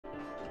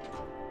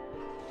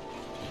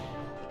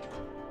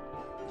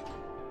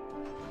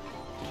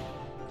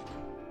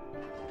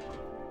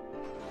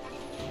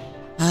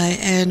Hi,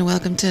 and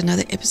welcome to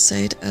another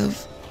episode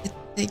of It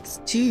Takes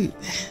Two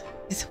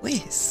with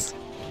Wes.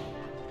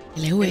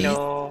 Hello, Wes.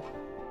 Hello.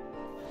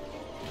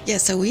 Yeah,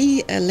 so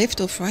we left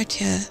off right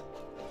here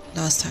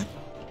last time.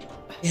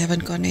 We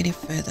haven't gone any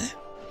further.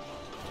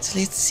 So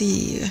let's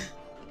see.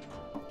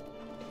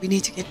 We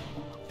need to get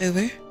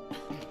over.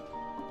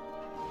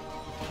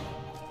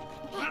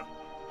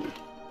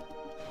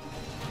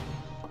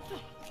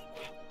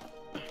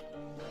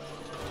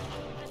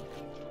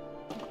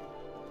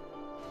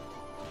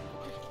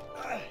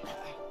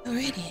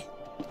 Already,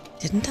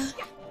 didn't I?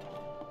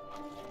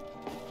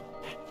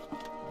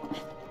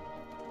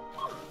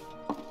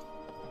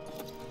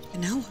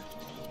 And now what?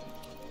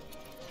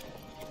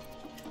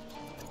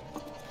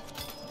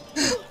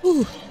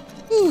 Ooh,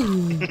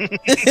 ooh.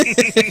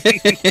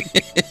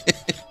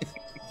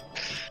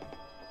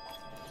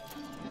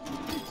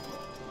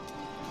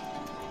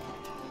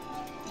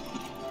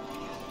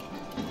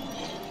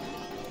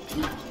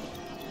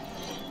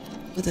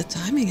 Well, the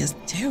timing is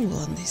terrible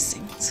on these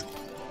things.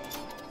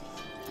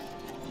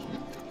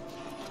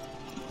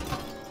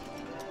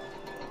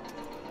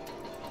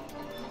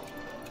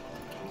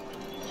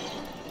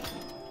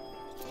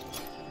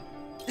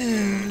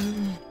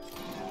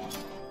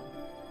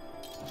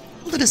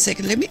 Hold on a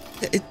second. Let me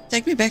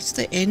take me back to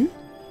the end.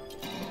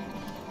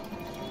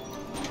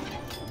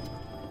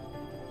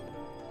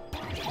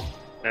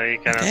 No, you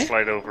cannot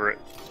slide over it.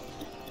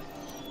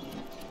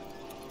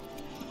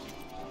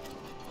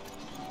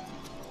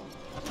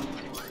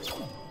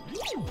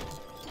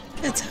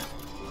 That's how.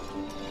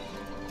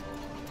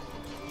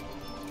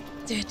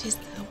 That is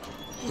how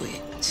we do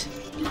it.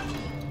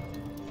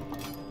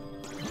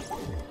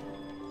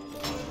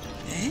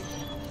 Okay.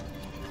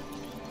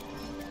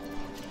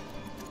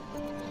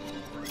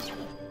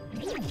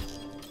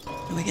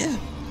 Here we go.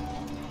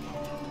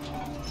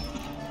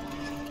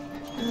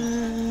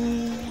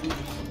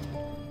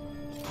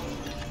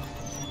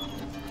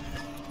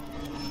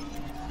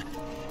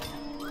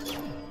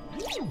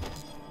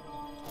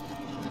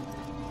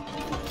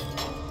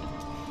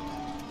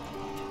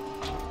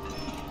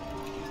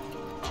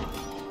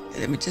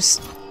 Let me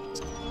just...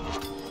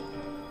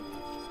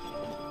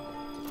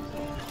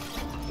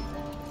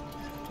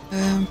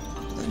 hold on.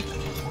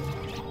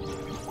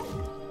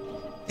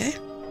 Okay.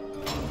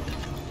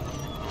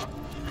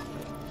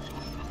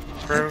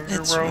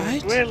 That's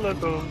right.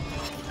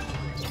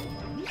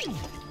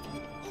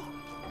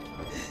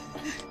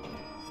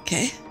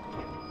 Okay.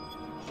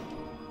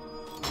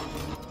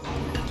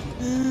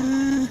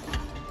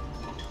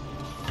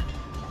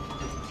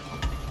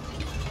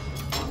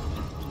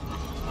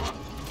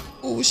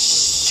 Oh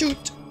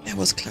shoot, that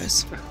was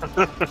close.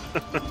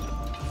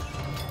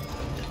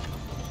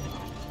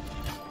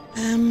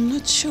 I'm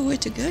not sure where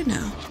to go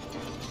now.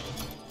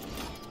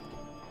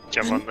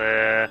 Jump on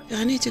the... Do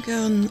I need to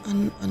go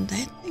on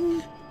that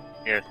thing?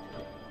 Yeah.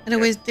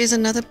 Anyways, there's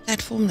another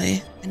platform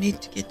there. I need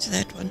to get to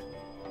that one.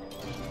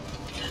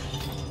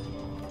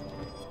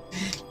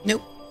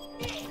 Nope.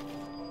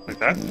 Like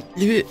that?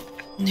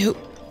 Nope.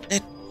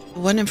 That the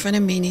one in front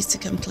of me needs to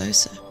come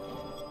closer.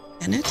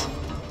 Can it?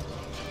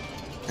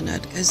 Oh no,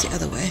 it goes the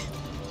other way.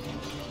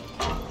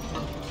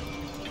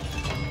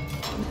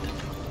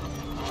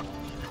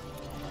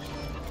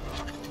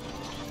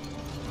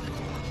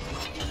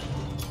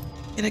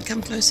 Can it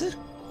come closer?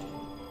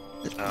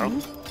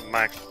 No.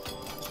 Max.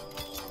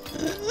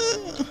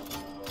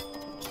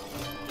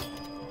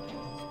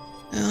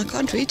 No, I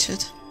can't reach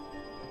it.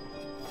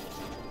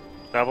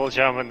 Double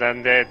jump and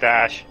then the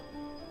dash.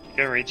 You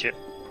can reach it.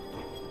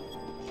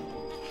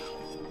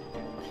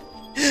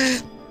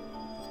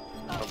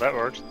 Well, that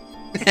works.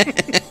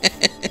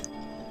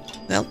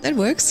 Well, that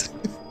works.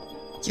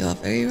 You are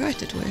very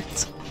right, it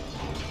works.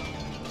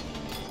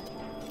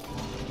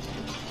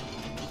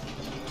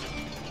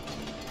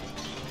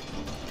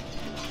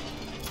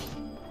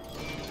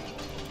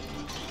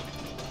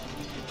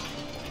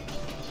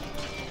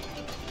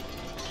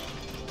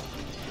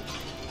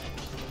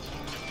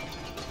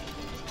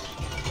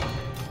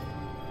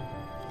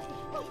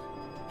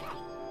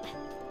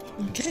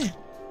 Okay.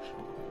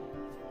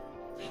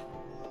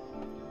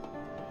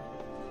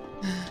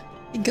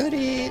 You got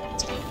it.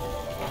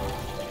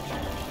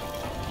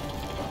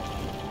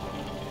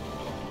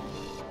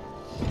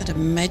 Got a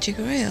magic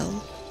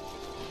rail.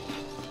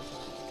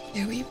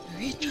 Very,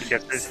 very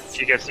nice.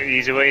 She gets the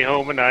easy way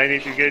home and I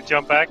need to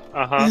jump back.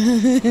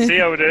 See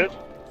how it is?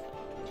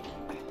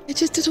 I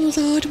just did all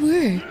the hard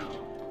work.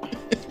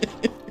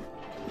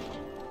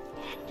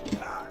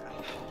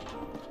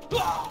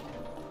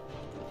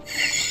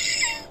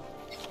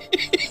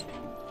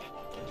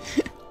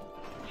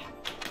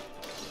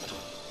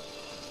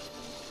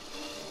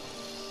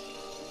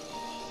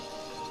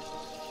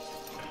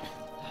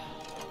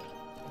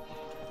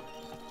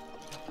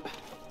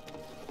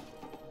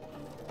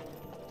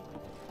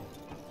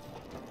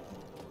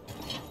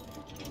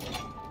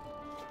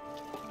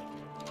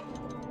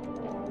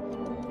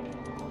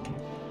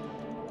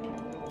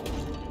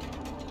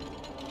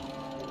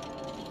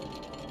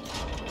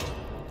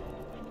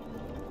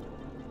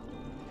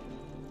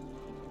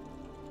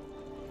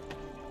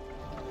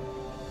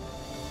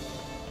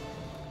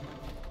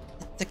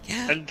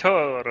 cow. El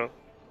toro.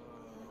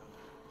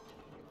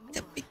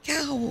 The big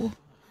cow.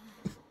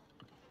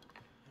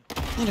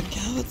 Not a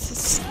cow,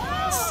 it's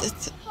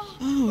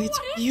oh, it's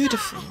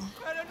beautiful.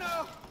 I don't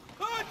know.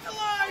 Oh, it's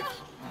alive.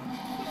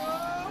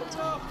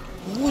 Oh,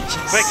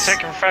 Gorgeous. Quick,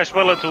 second fresh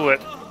willow to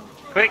it.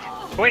 Quick,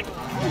 quick. no.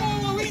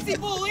 Oh, easy,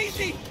 bull,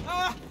 easy.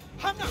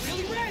 I'm not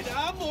really red.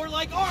 I'm more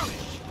like orange.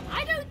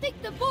 I don't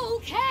think the bull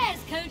cares,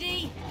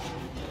 Cody.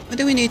 What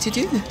do we need to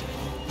do?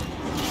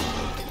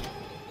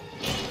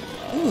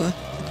 Oh,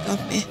 it got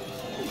me.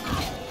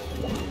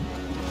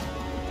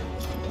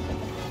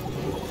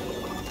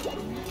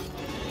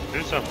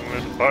 Do something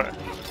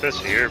with this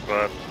here,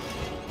 but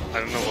I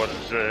don't know what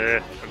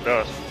it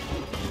does.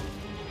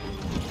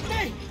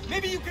 May,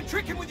 maybe you can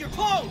trick him with your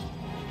clothes.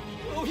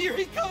 Oh, here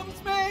he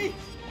comes, May.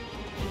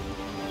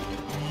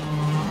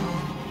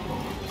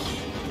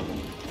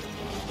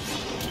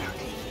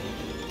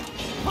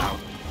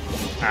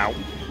 Ow.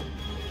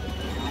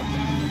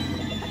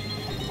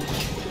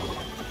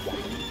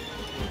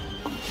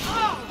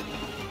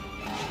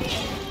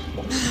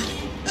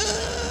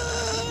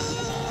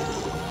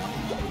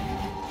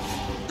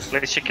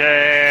 Let's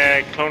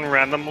clone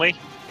randomly,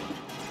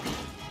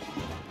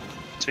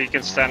 so you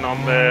can stand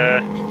on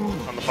the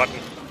button.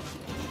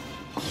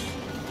 Oh,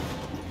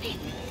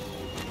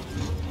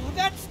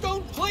 that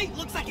stone plate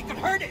looks like it could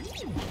hurt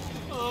it.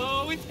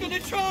 Oh, it's gonna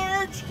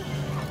charge.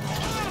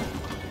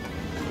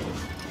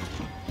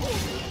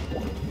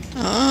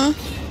 Ah,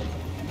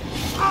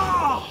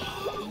 Oh.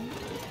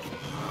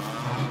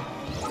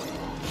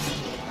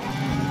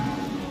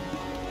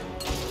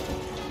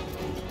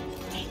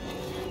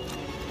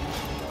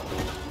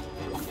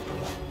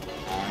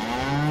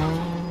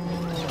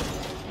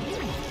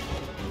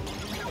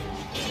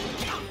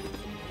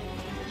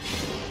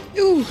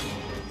 ooh,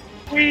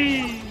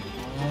 Whee!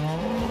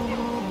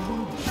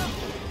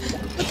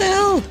 what the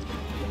hell?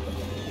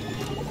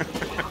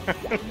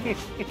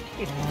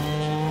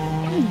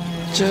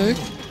 Joke.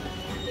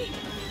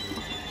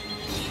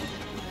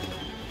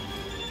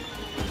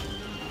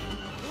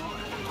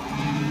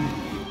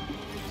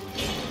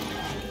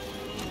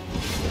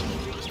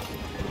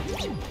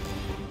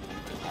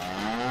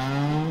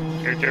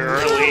 You're too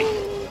early.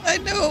 I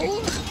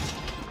know.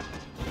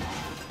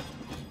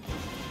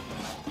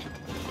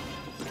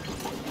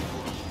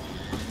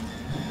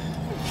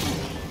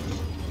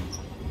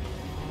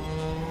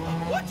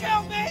 Watch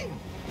out, May.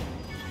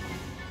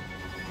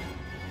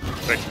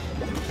 Quick.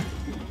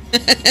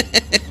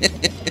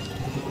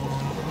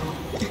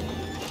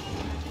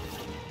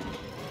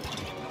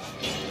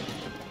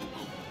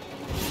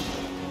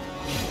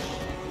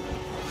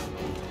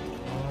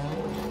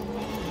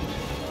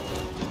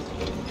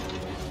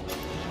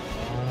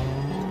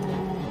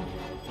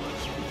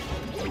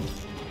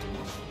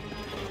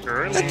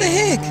 Early. What the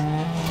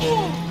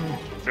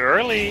heck? Too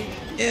early.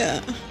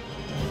 Yeah.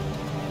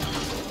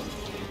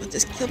 Well,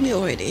 just killed me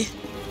already.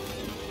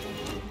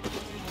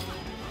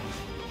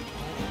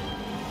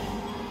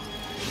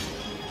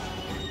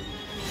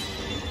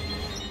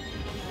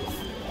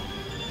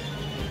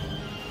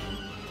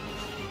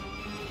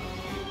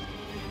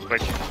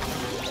 Quick.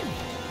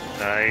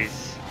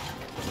 Nice.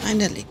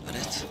 Finally got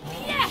it.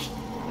 Yeah,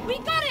 we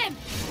got him.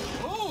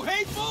 Oh,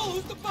 hey, bull,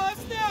 who's the boss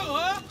now,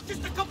 huh?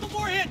 Just a couple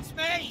more hits,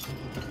 May.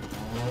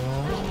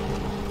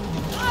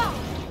 Oh,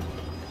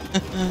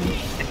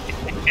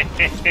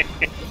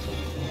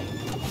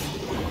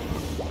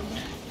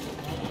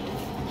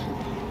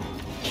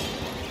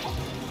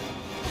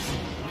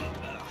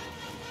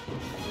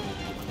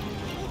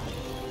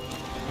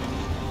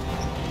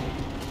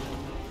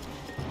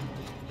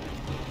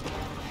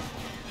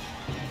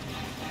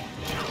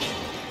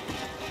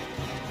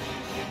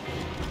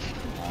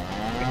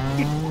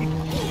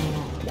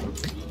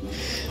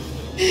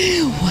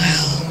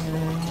 Well,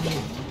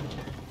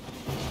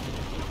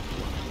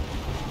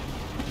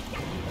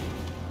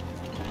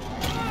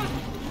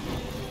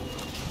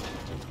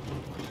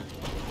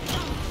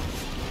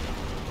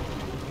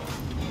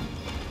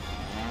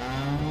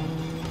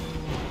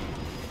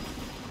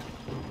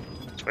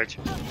 Switch.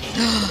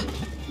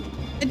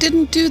 I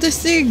didn't do the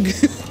thing.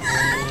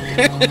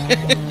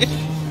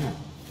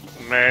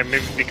 Maybe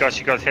because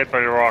you got hit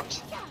by the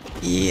rocks.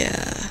 Yeah.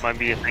 Might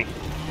be a thing.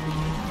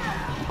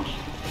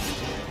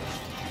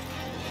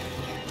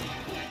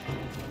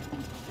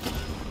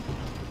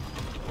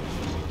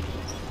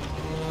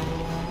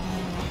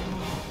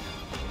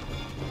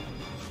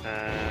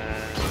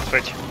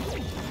 Switch.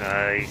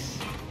 Nice.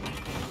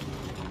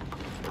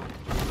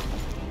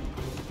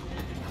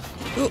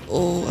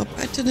 Uh-oh, our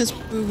button is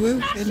broken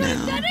that's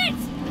now. it.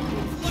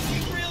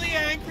 Looking really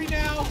angry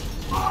now.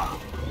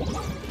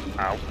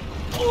 Ow.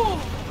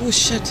 Oh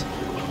shit.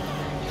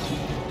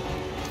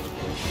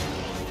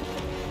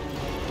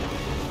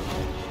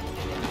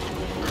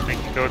 I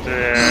think you go to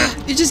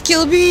the... You just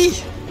killed me!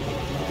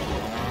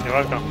 You're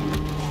welcome.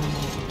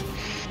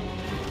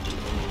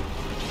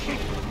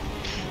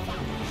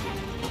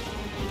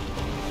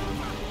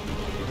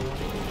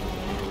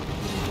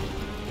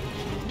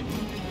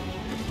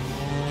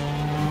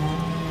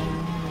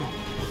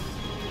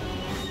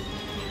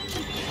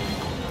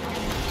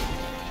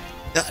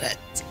 Got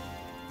it.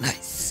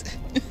 Nice.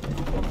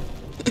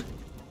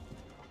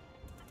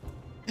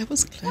 That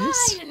was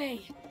close.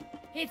 Finally!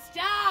 It's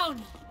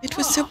down! It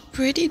was so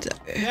pretty though.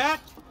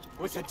 That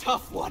was a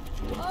tough one.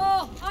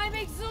 Oh, I'm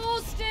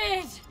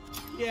exhausted!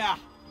 Yeah.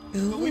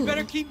 But we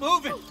better keep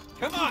moving.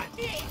 Come on.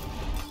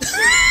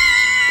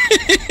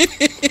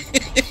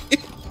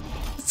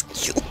 It's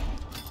cute.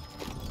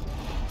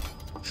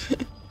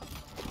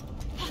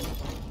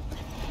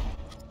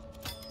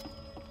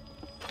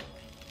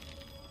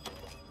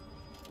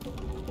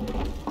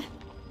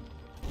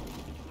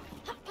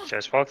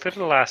 Just walk to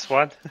the last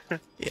one.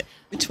 Yeah.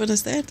 Which one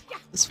is that?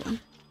 This one.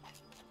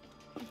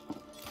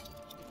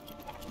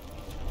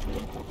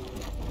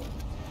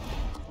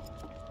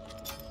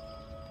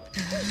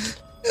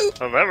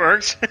 Well, that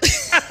works.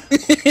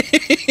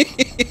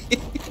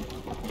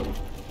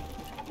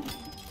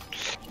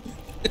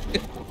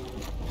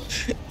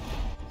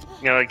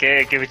 You know,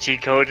 okay, give a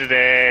cheat code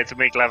today to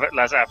make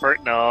less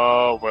effort.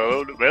 No,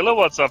 Willow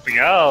wants something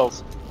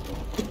else.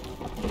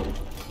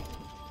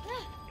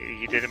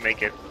 You didn't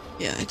make it.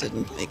 Yeah, I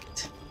didn't make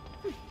it.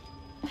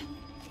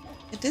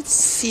 I did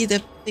see the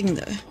thing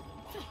though.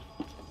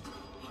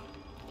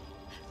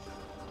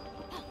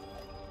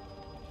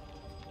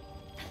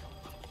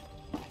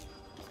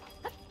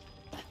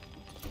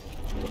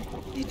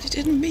 You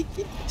didn't make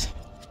it.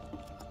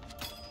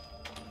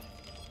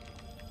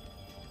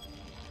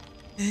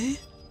 Okay.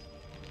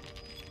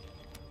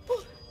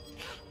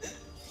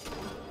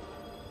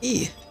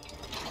 E.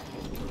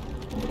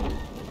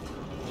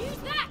 Use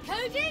that,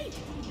 Cody!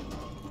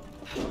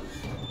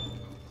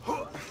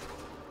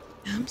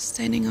 I'm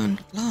standing on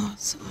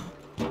glass.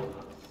 Oh.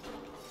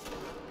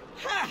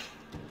 Ha!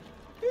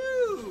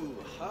 Ooh,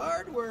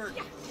 hard work.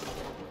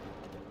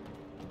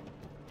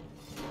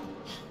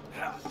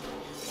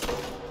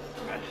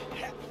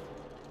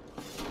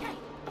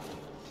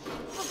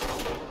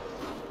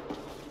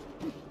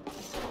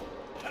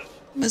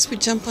 Must we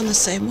jump on the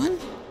same one?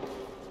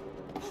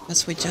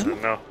 Must we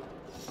jump? No.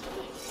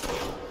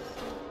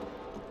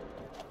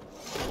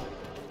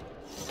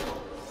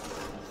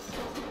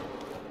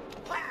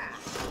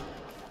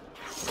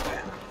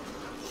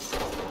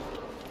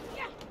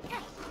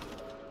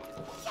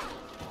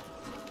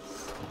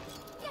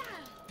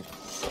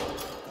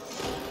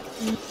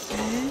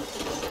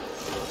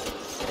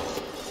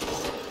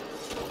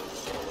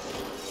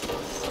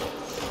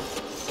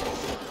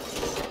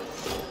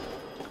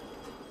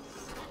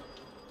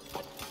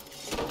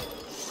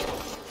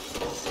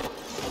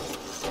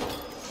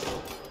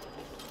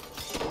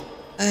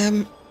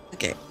 Okay.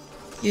 Okay.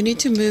 You need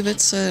to move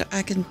it so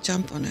I can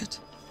jump on it.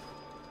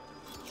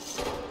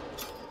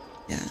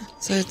 Yeah,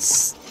 so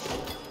it's...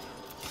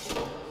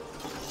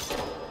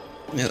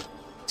 No,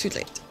 too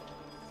late.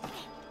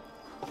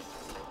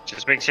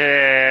 Just make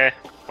sure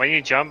when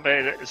you jump,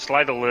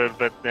 slide a little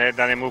bit, then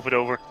I move it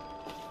over.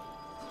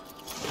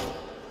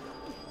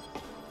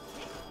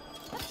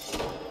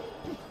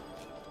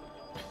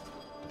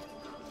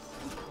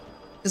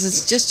 Because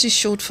it's just too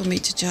short for me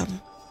to jump.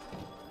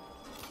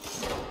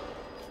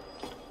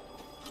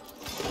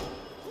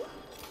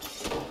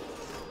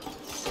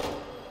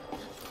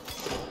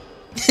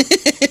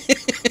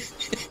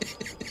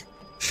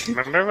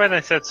 Remember when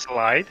I said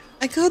slide?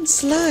 I can't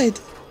slide.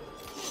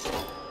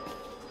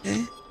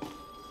 Okay.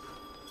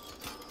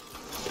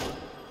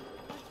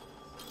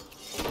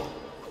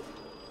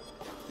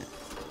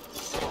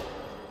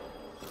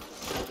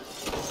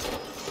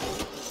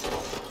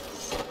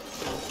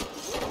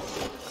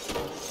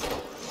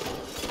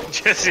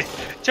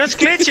 Just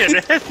glitch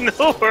it.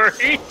 No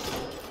worry.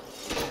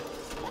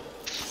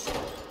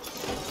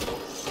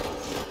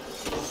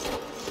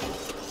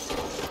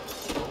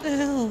 What the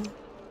hell?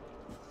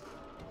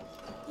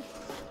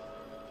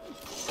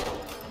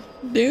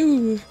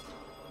 No.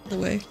 The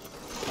way.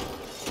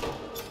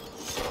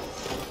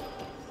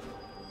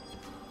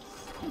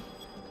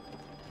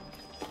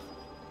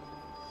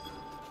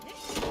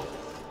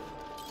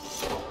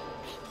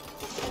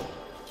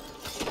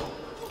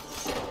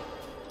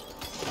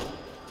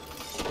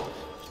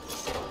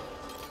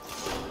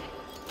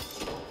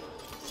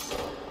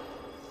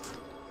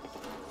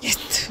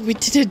 Yes, we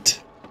did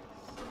it.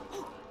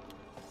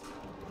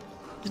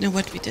 I don't know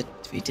what we did.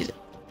 We did it.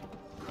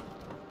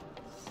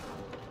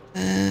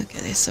 Okay,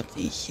 there's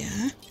something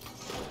here.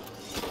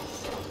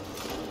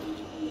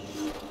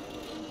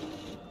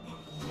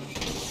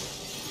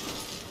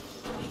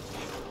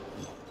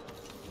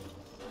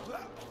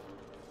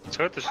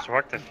 So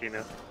destructive, you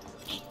know.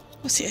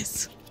 Oh,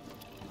 yes.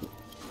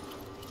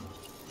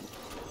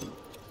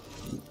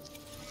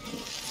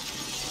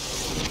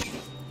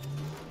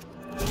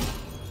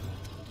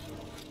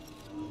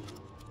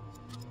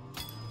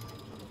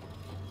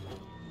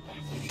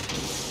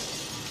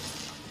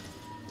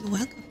 You're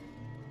welcome.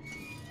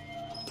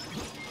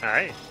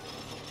 Hi.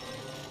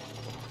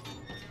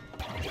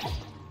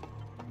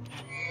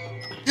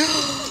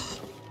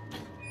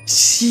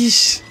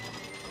 Sheesh.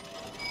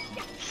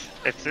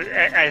 It's.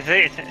 I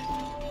think.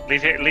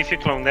 Leave your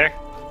clone there.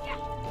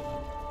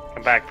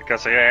 Come back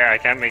because I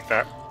can't make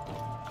that.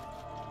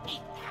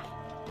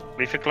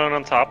 Leave your clone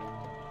on top.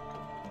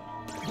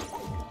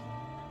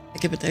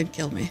 Okay, but don't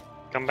kill me.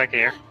 Come back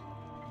here.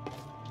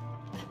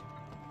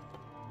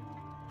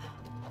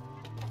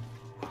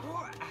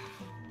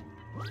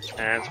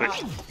 And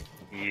switch.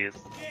 Yes.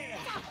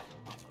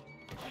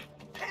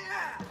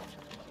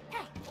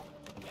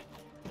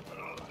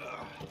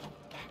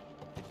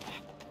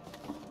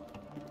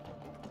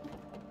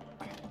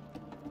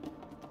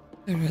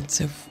 Oh, that's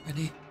so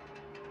funny.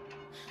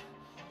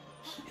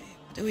 Okay,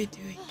 what are we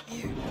doing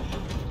here?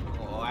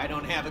 Oh, I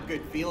don't have a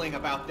good feeling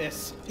about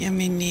this. Yeah,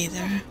 me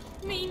neither.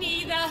 Me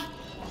neither.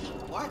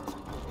 What?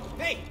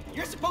 Hey,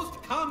 you're supposed to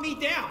calm me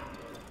down.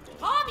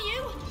 Harm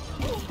you?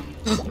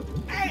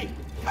 Hey,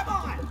 come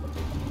on!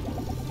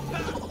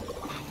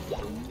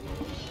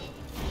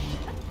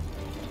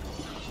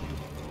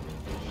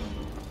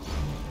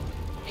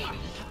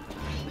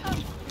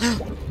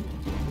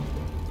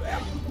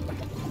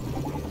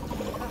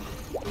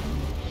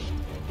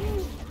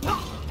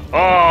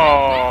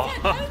 Oh!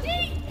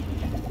 Cody?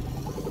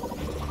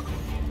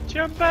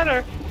 Jump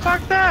better!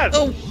 Fuck that!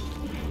 Oh!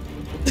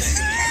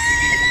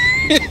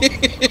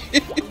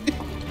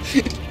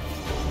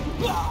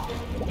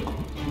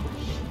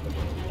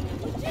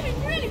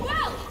 Doing really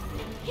well.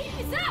 Keep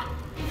this up.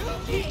 You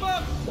keep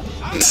up!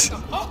 I've got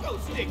some pogo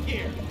stick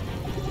here.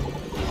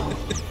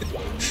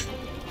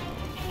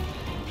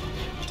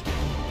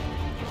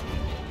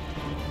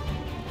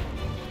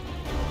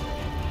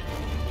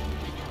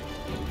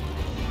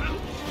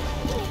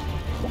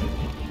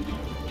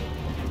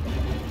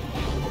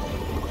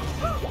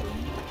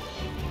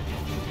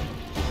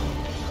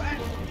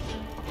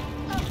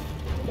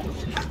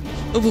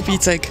 Oh, for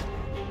Pete's sake.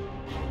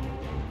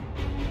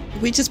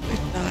 Did we just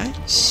both die?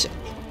 Shit.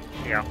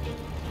 Yeah.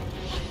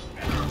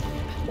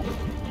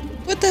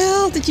 What the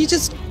hell? Did you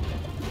just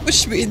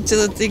push me into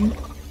the thing?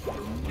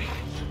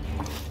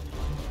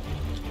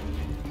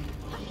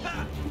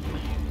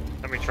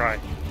 Let me try.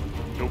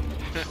 Nope.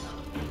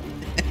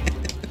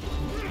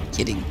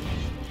 Kidding.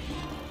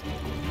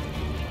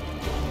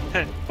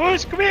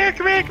 Push! Come here!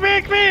 Come here! Come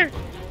here! Come here!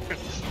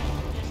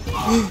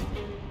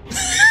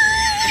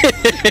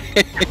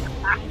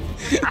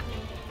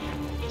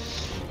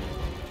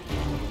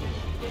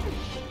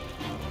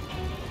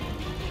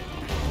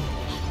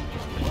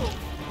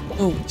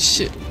 Oh,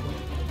 shit.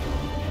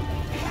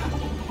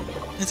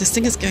 Oh, this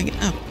thing is going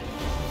up.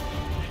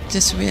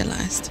 Just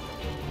realized.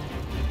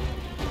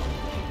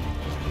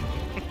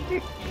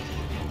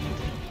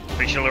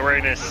 Facial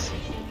awareness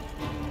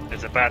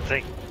is a bad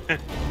thing.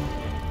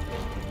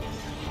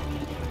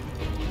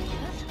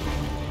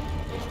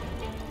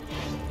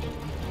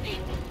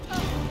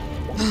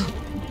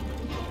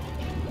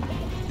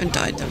 Don't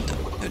die, don't die,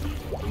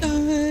 don't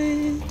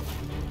die.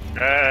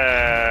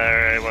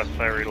 I was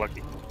very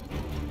lucky.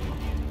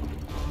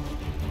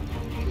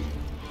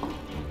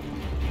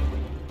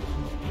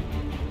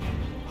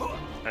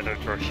 I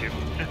don't trust you.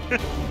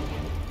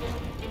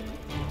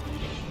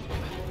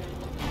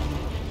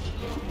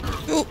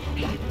 Oh.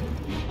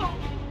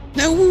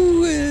 No.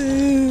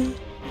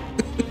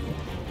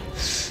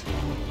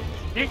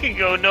 You can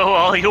go no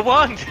all you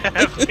want.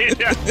 I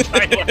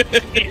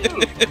like you.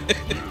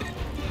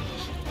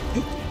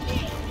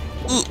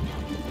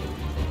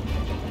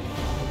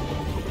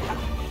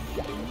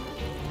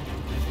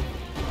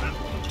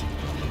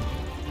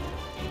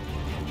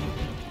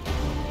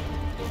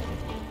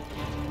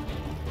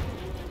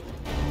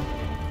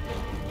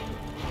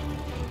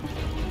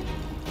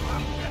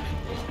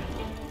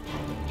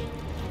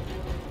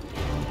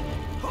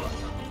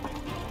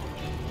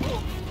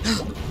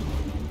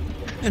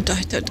 Don't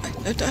die, don't die,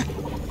 don't die.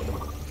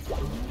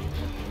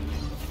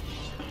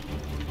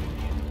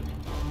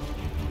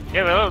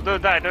 Yeah, but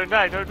don't die, don't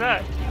die, don't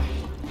die.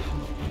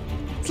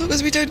 As long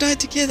as we don't die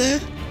together.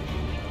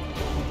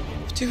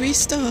 Have to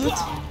restart.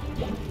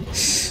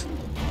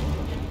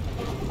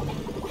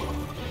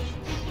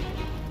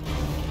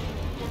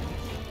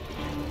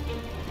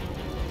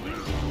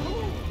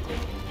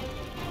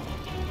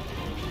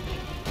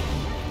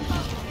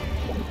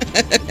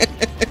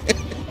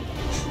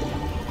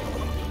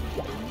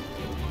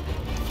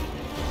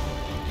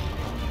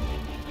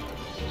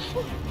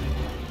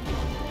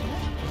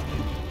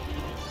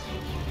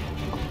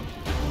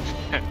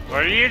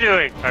 What are you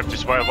doing? I'm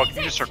just walking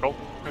in a circle.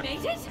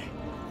 Made it?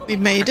 We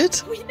made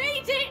it. We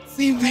made it!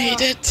 We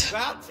made it.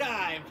 About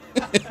time.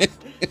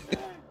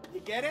 You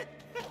get it?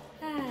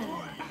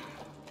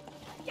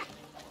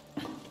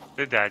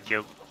 The dad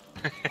joke.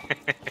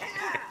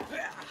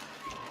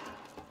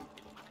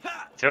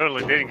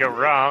 Totally didn't go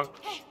wrong.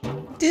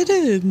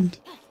 Didn't.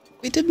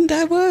 We didn't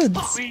die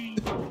once.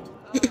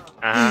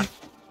 Uh-huh.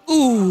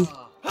 Ooh.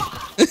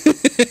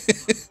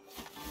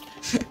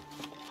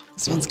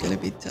 This one's gonna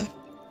be tough.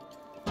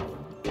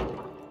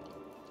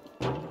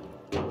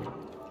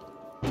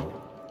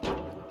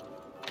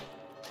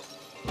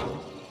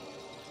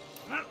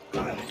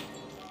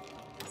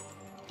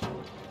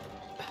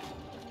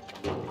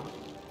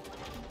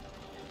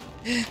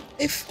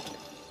 If...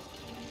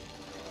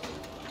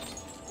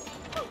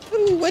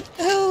 Ooh, what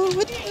the hell?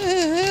 What the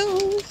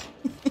hell?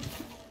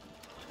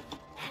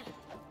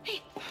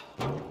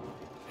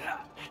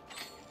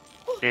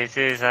 This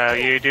is how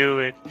you do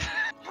it.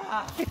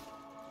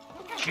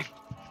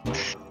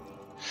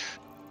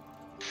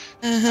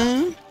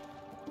 Uh-huh.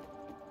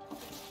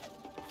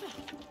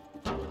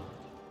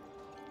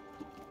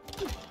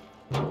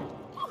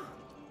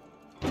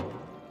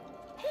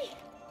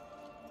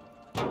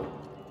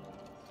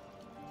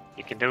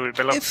 You can do it,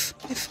 Blerp.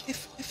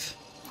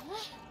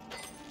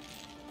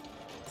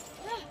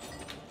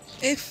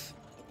 If.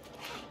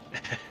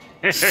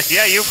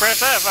 Yeah, you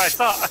press F, I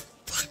saw.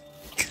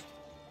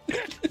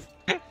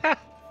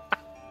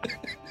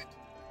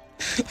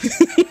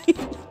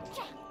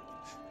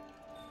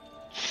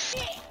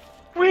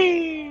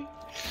 Whee!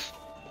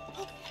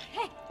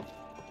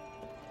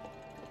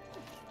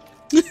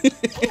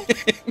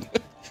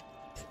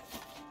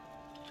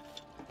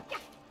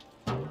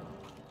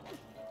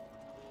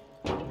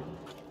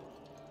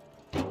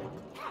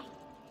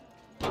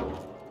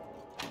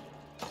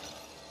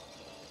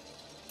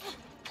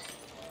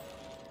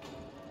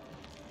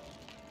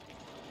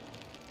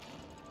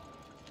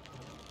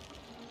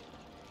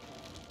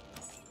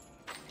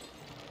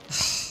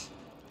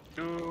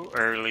 Too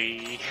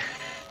early.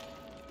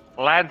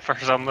 Land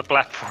first on the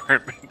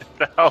platform.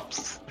 That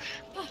helps.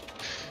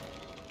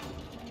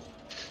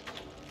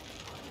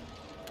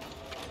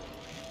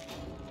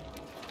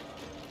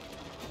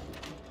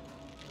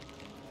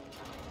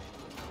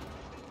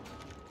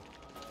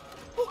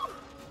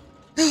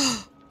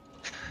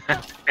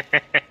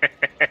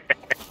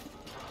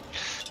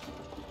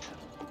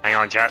 Hang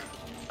on, chat.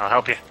 I'll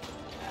help you.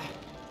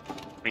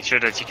 Make sure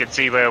that you can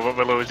see what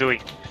Willow is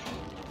doing.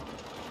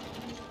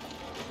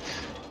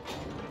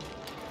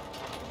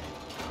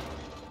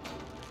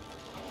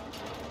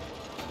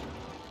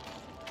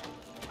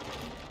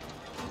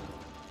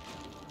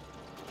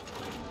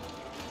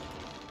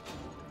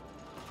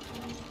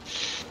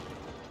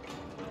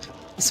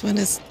 This one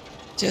is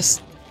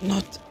just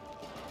not.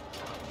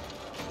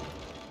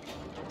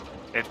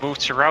 It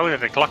moves around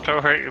in a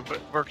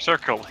clockwork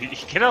circle. You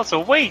can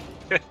also wait.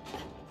 Yeah.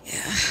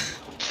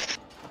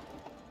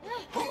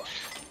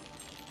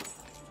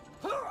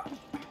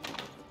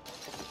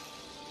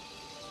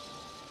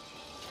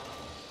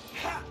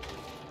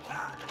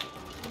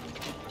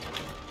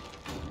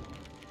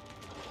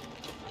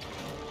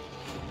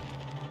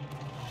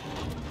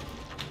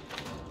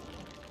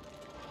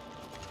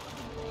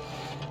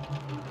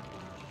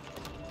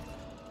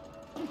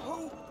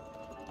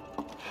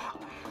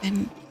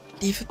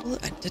 Unbelievable,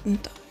 I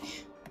didn't die.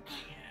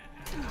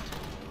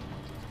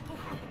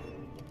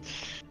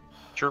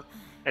 Sure,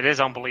 it is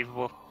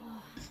unbelievable.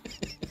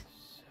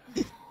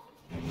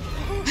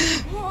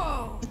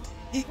 Whoa!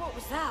 What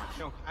was that?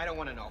 No, I don't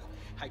want to know.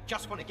 I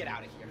just want to get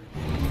out of here.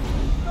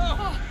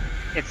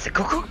 It's the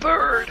cuckoo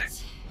bird.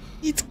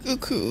 It's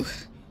cuckoo.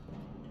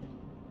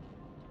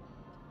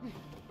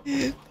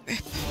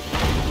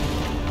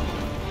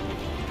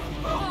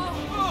 Oh,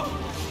 crap.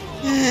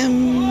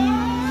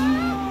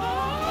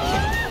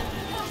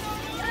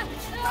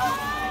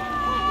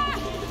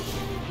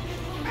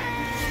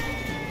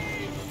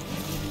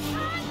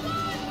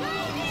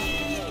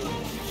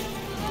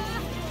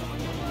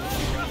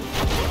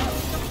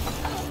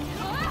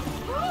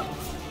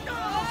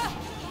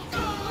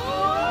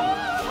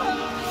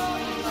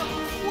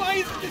 Why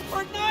isn't this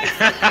part nice?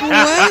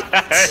 What?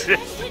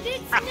 Nested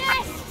its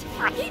nest!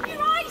 Keep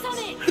your eyes on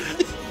it!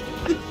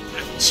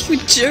 You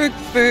jerk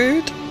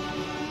bird.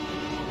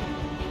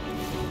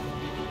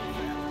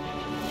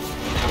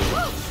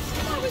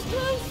 That was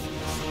close!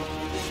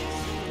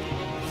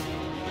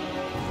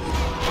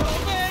 Oh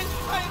man,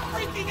 I am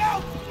freaking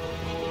out!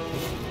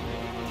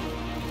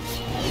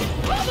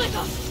 Oh my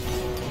god!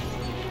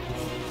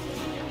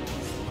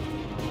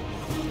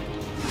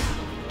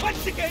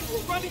 Once again,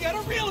 we're running out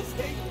of real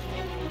estate!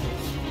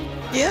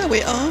 Yeah,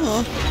 we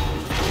are.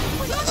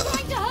 We're not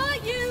trying to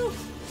hurt you!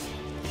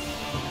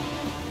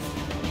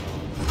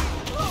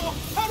 Oh,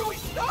 how do we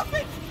stop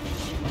it?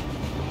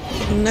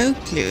 No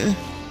clue.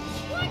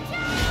 Watch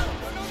out!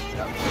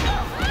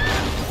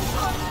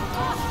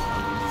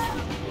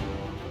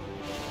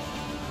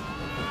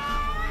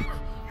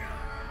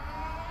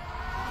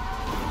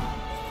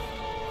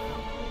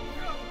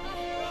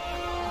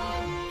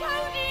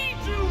 Cody!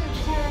 Do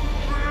something!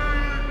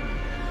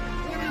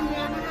 What do you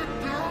want me to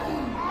do?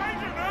 I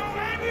don't know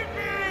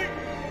anything!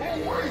 Oh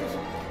wait!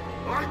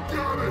 I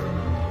got it!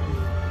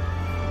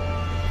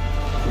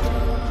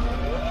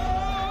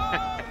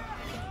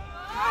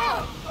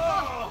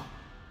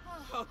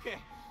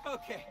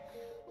 Okay,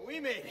 we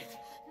made it.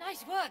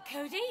 Nice work,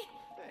 Cody.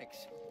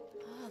 Thanks.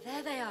 Oh,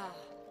 there they are.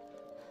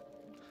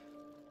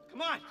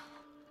 Come on.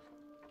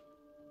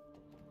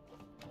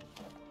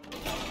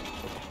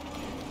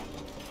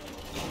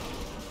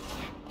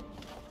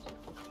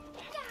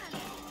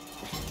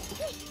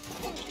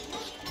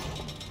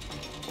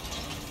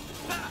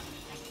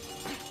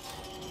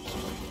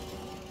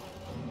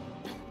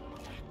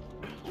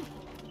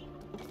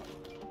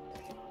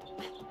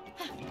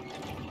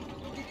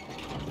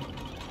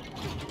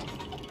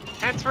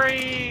 Hands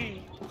free!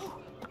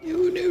 No.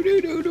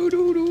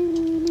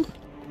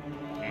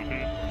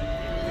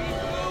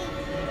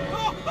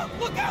 Oh,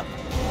 look Look out!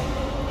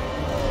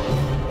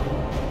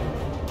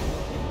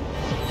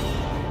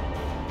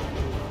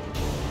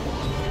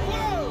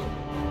 Whoa!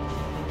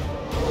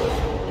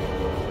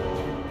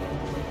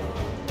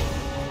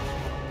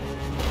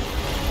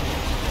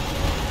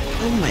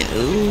 Oh my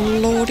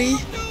lordy.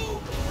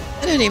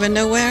 I don't even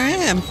know where I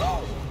am.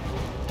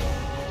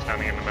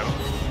 Standing in the middle.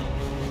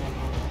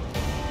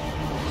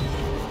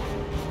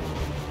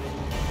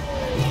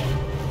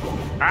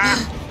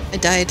 Ah! I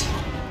died.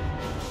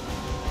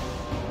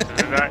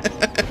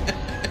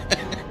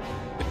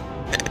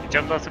 You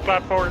jumped off the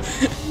platform.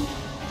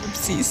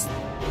 Oopsies.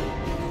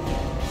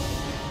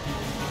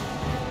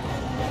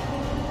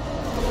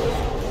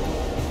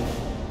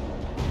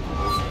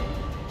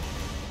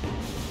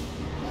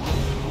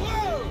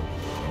 Whoa!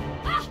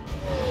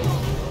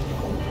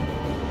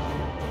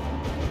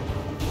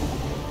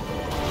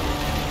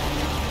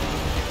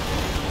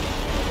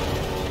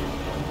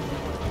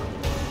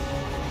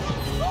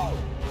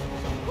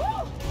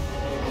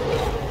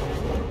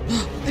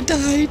 I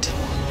died.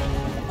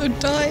 Don't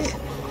die.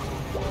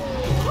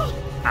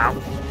 Ow.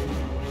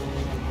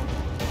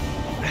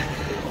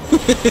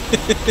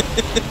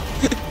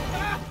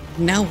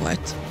 Now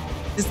what?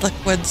 There's like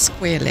one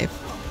square left.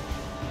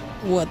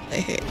 What the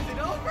heck?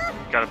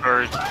 Got a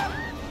bird.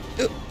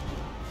 Oh.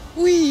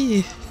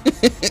 Wee!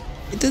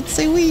 It did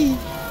say wee.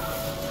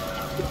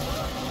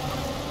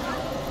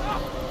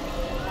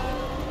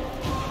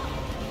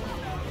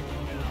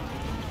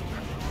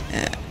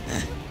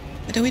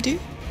 What do we do?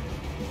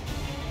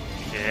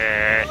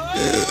 Yeah.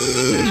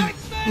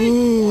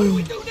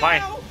 Ooh. Fly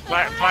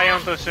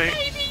on those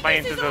fly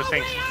into those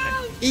things.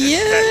 Yeah.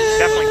 That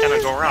definitely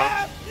cannot go wrong.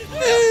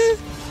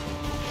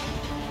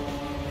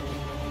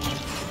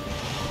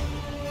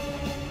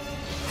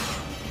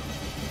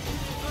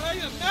 I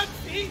am not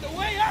seeing the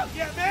way out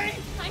yet, May!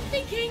 I'm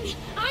thinking!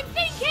 I'm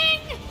thinking!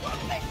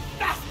 Think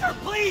faster,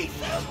 please!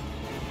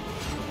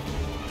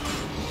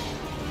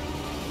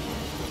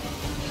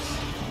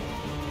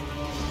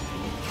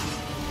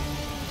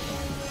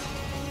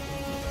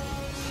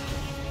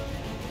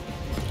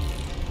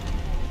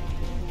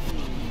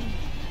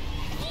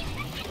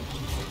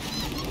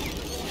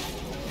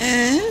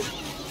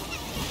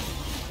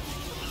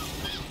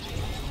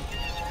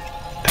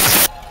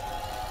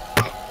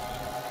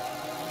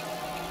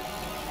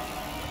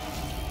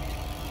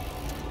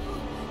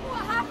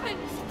 What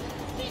happened?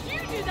 Did you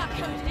do that,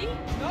 Cody?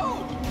 No!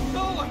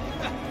 No!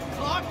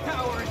 Clock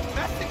tower is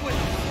messing with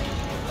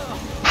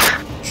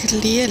us!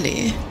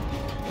 Clearly.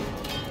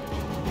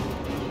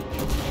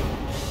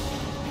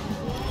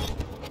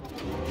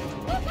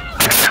 Look out!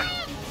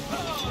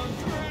 Oh,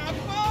 crap!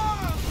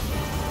 Mom!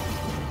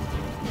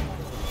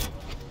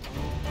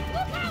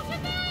 Look out for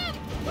them!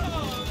 Oh,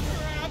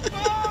 crap!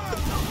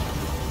 Mom!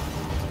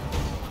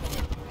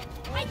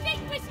 I think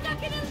we're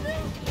stuck in a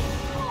loop!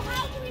 Oh,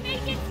 how do we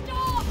make it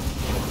stop?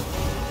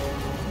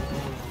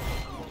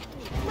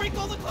 Break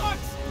all the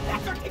clocks!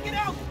 That's our ticket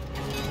out!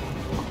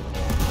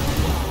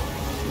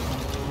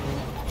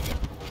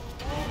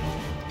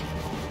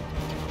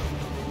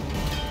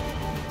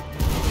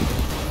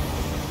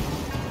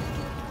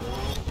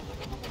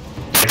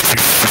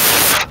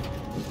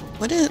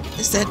 What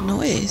is that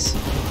noise?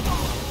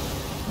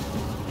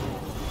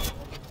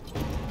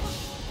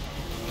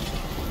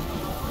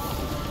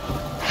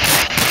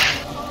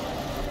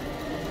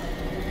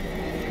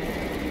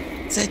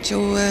 Is that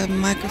your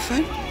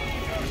microphone?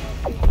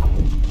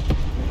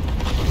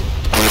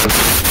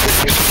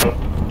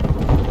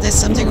 There's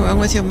something wrong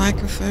with your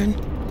microphone.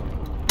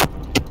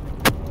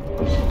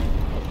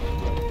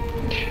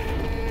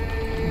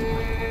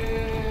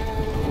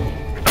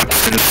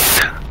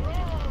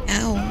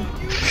 Ow.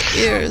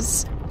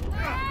 Ears.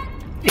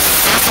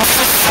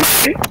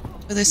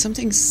 But there's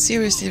something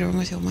seriously wrong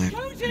with your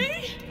microphone.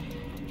 Cody?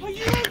 Are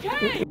you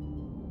okay?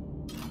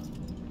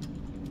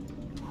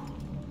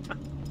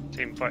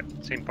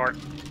 Same part.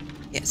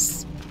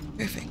 Yes.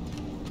 Perfect.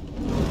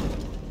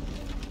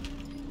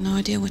 No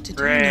idea what to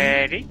do now.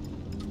 Ready?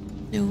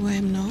 No,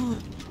 I'm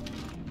not.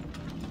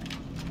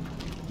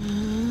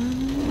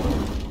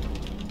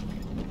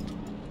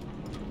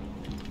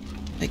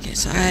 Okay,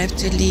 so I have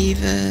to leave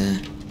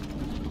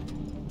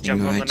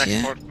Jump on the right next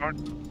here. fourth part.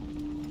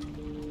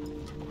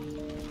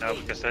 No,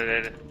 because I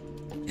did it.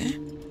 Okay.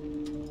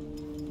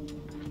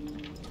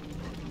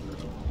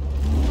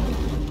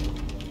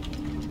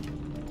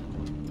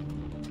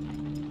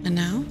 And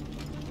now?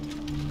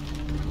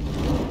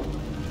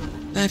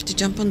 Do I have to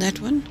jump on that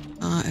one?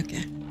 Ah,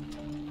 okay.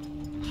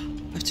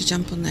 I have to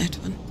jump on that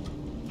one.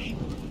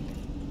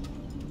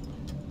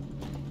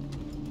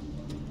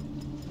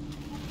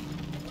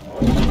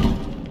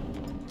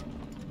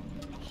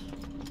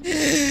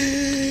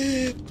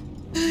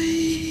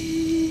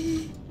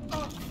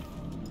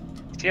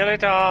 See you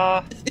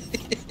later.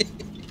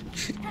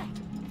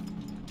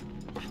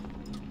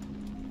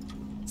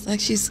 It's like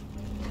she's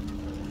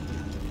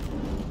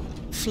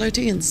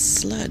floating in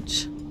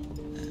sludge.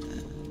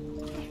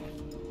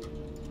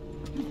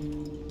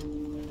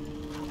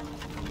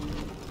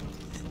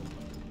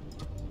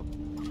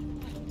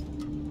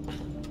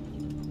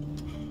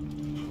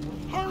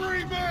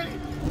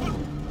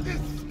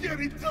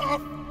 getting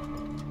tough.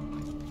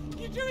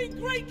 You're doing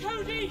great,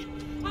 Cody.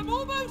 I'm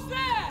almost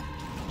there.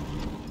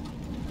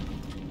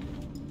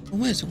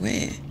 Almost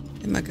where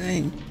am I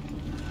going?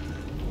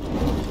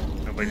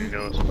 Nobody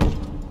knows.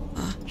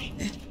 Ah,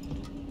 there.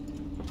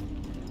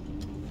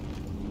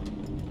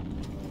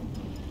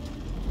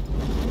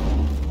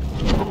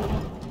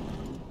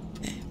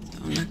 Okay, so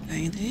I'm not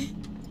going there.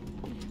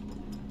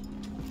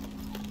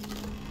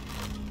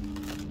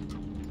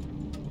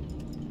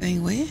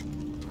 Going where?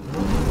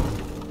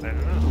 I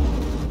don't know.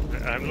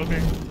 I'm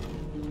looking.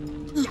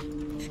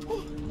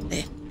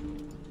 There.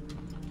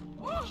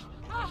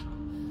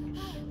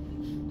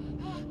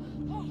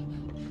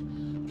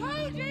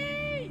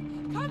 Cody!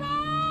 Come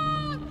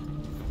on!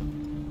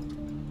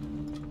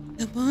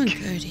 Come on,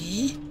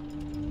 Cody.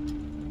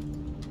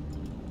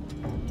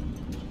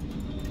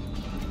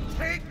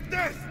 Take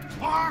this,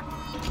 Mark.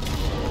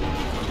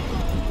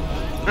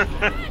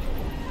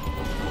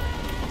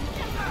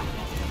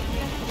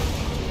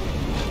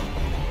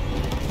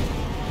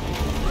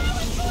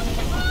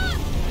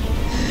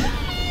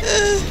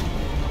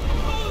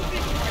 Holy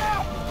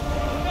crap!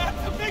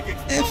 That's a big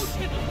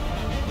explosion!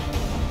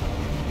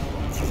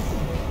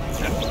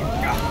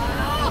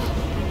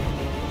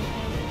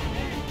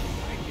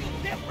 I feel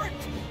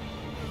different!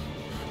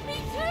 Me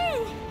too!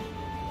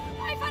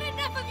 I've had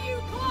enough of you,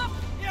 Clock!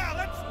 Yeah,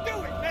 let's do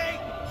it, May!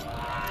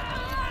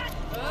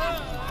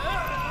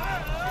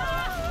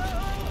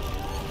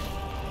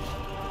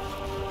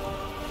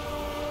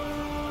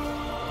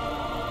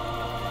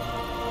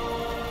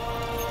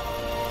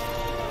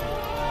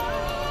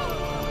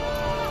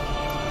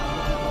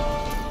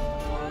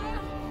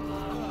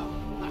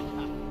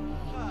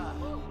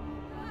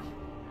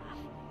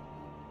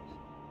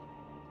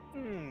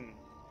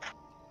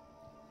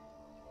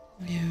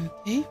 Are you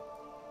okay?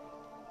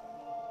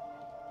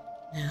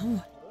 Now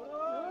what?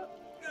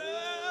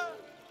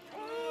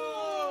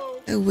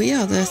 Oh, we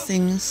are the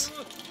things.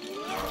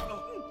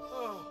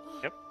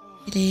 Yep.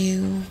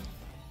 Hello.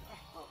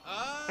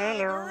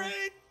 Hello.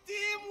 Great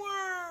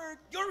teamwork!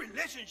 Your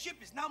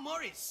relationship is now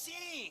more in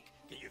sync.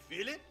 Can you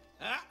feel it?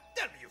 Huh?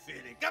 Tell me you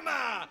feel it. Come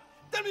on!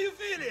 Tell me you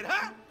feel it,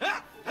 huh?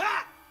 Huh?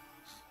 Huh?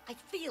 I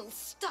feel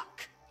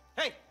stuck.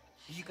 Hey,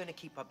 are you gonna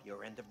keep up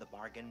your end of the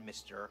bargain,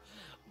 Mr.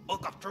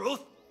 Book of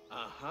Truth?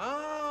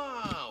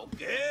 Uh-huh.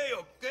 Okay,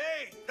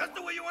 okay. That's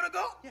the way you wanna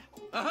go? Yeah.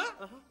 Uh-huh.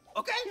 Uh-huh.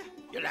 Okay? Yeah.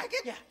 You like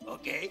it? Yeah.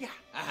 Okay. Yeah.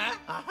 Uh-huh.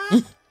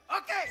 Uh-huh.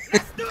 Okay,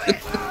 let's do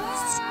it!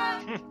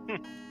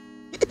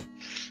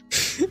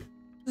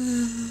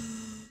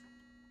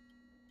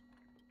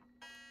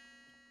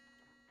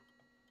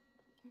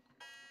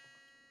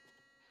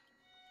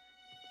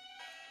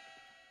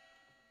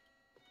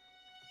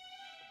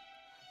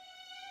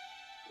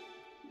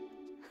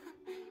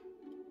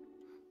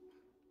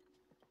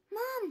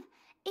 Mom,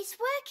 it's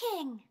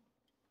working.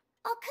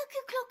 Our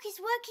cuckoo clock is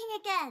working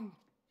again.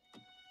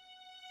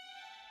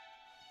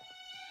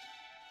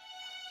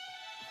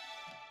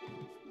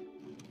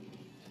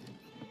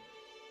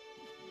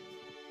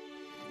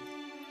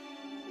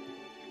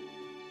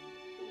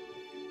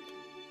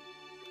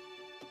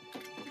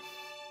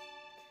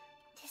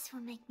 This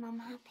will make Mum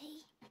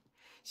happy.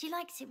 She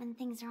likes it when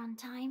things are on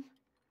time.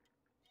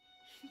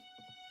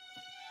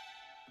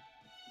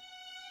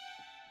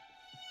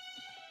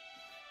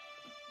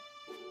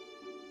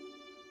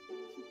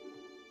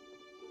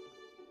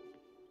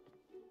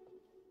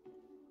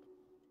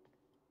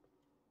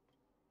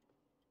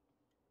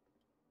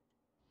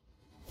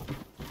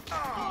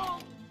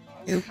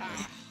 Okay.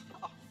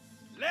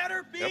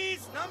 Letter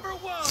piece number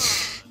 1.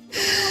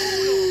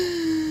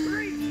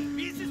 3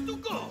 pieces to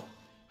go.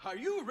 Are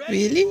you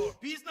ready Really? for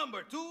piece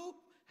number 2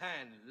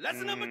 and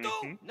lesson number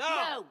 2?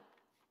 No.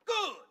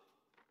 Good.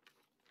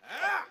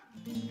 Ah,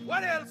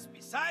 what else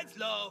besides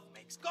love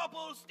makes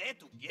couples stay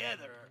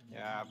together?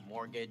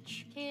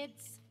 Mortgage.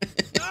 Kids.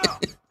 No.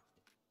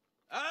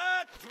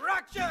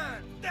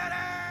 Attraction.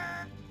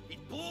 Ta-da! It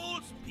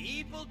pulls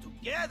people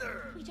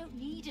together. We don't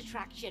need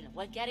attraction.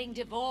 We're getting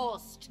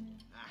divorced.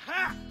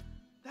 Aha!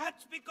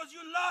 That's because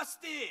you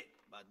lost it.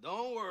 But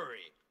don't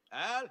worry.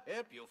 I'll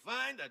help you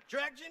find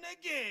attraction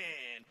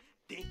again.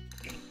 Ding,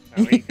 ding.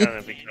 Are we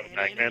gonna become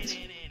magnets?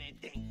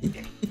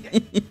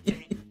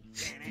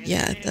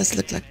 Yeah, it does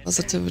look like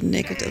positive and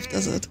negative,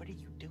 does it? What are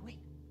you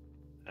doing?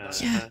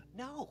 Yeah.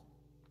 No.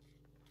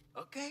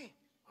 Okay.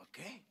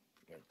 Okay.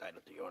 You're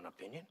entitled to your own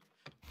opinion.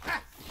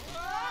 Ha! Oh,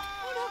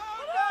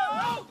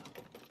 no!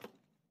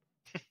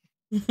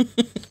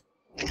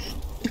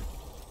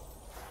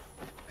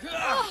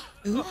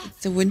 Ooh,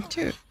 it's the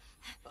winter.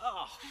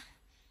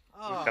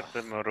 We've got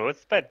the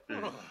rosebud.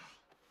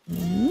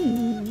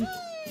 Mm.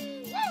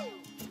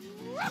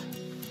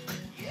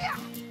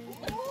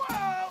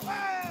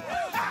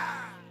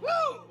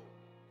 Woo!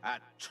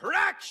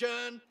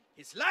 Attraction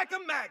is like a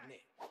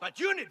magnet, but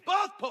you need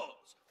both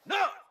poles.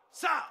 North,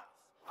 south,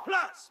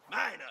 plus,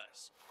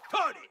 minus,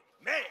 30,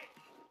 May.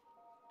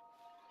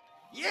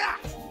 Yeah!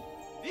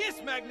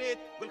 This magnet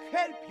will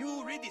help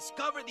you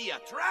rediscover the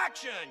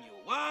attraction you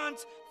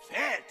once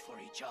felt for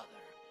each other.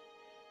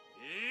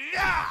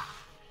 Yeah!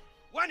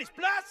 One is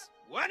plus,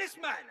 one is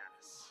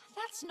minus.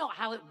 That's not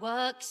how it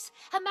works.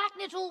 A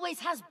magnet always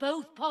has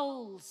both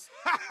poles.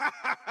 Ha ha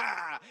ha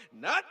ha!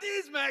 Not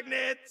these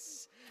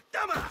magnets.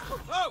 Come on.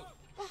 Oh,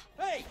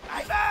 hey,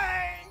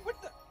 bye.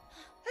 What the?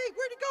 Hey,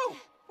 where'd he go?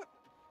 What?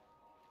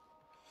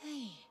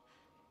 Hey,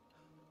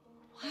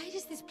 why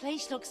does this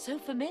place look so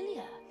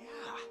familiar?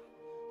 Yeah.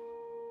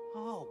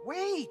 Oh,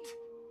 wait.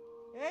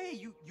 Hey,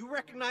 you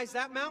recognize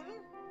that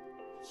mountain?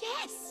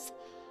 Yes!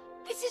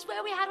 This is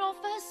where we had our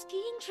first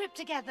skiing trip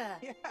together.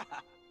 Yeah.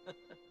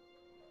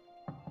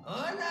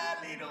 Hola,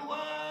 little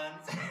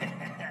ones.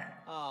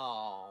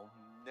 Oh,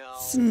 no.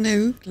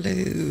 Snow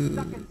globe.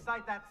 Stuck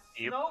inside that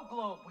Yep. snow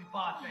globe we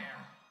bought there.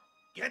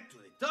 Get to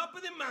the top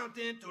of the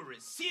mountain to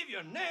receive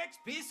your next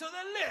piece of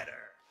the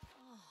letter.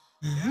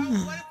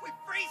 Yeah, what if we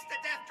freeze to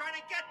death trying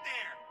to get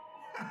there?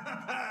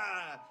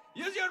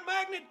 Use your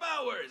magnet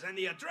powers and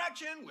the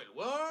attraction will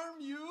warm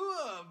you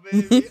up,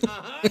 baby.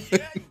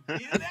 Yeah, you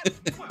feel that?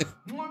 Mwah,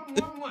 mwah,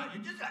 mwah, mwah.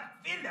 You just gotta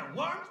feel the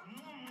warmth.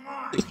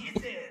 Mwah,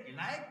 kiss it. You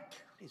like?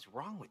 What is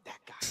wrong with that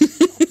guy?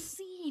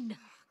 Obscene.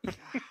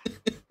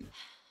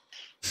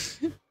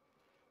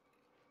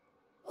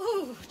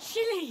 Ooh,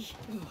 chilly.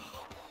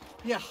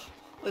 Yeah,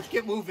 let's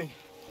get moving.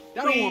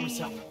 That'll warm us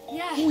up.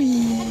 Yeah,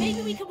 and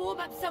maybe we can warm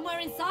up somewhere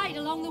inside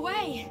along the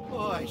way.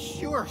 Oh, I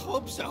sure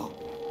hope so.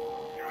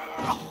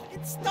 Oh,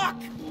 it's stuck.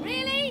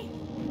 Really?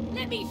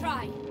 Let me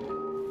try.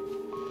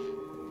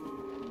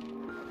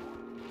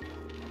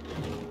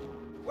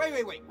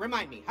 Wait.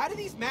 Remind me, how do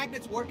these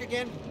magnets work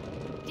again?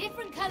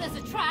 Different colors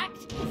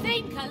attract,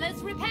 same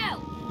colors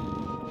repel.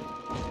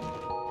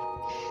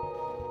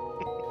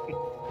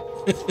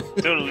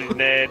 Totally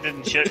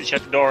didn't shut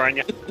the door on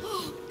you.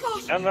 Oh,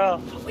 gosh. Oh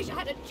no. I wish I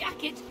had a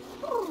jacket.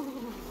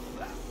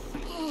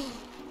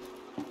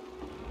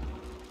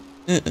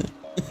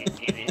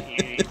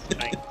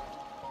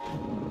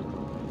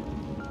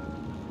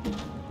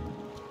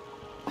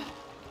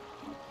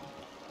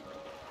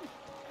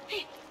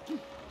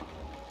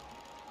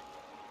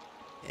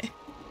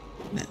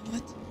 Now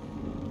what?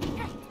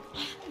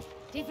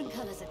 Different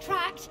colors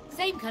attract,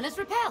 same colors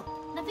repel.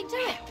 Nothing to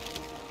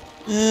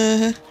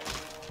it.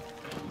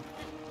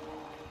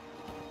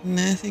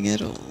 Nothing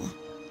at all.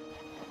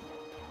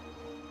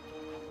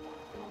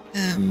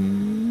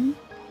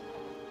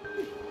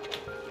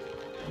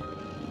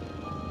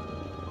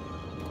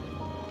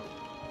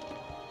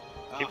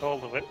 Keep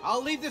hold of it.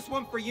 I'll leave this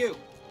one for you.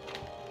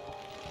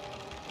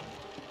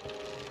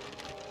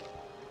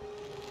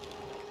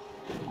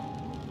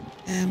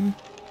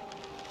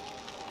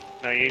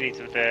 No, you need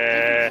to.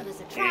 Different colors You need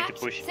to attract,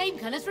 push. same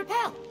colors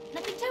repel.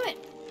 Nothing to it.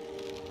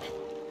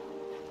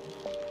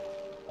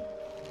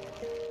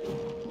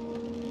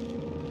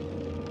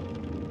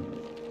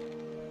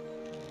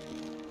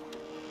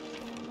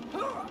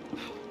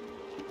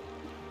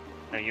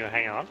 No, you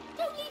hang on.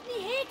 Don't leave me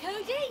here,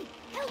 Cody.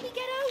 Help me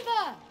get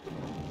over.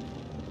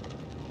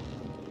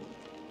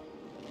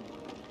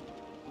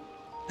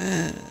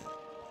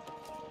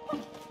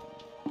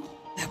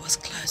 That was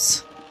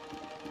close.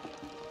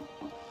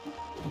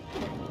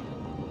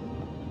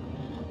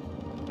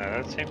 No,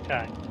 at the same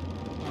time.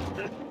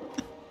 No.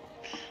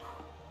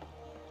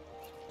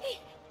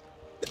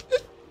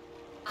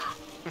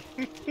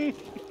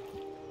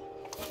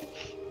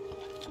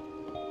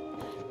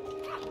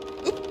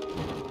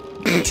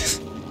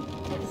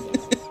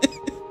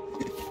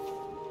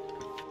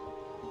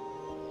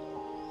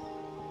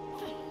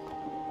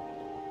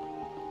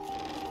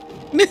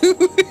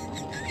 There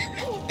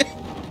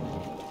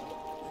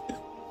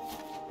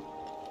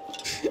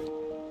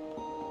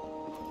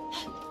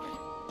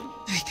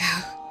we go.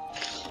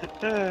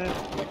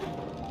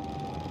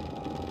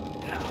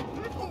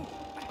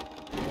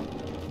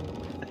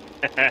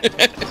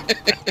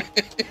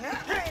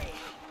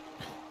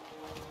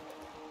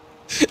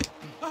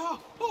 Oh,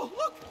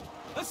 look!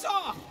 A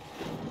saw!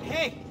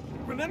 Hey,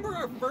 remember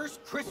our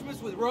first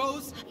Christmas with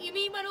Rose? You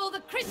mean when all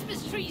the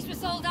Christmas trees were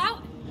sold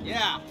out?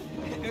 Yeah.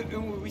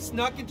 And we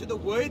snuck into the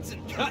woods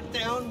and cut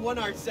down one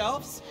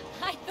ourselves?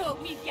 I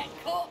thought we'd get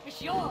caught for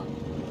sure.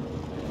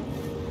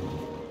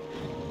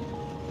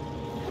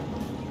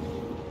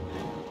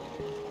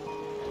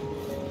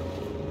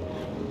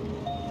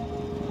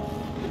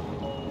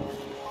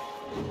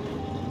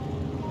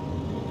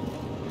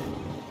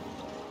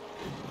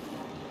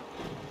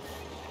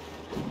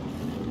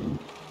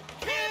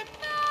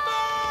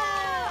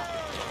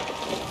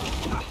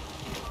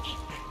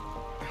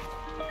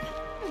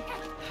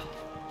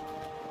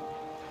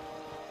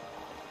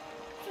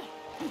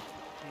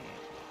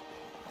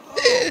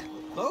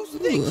 Those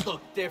things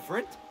look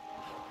different.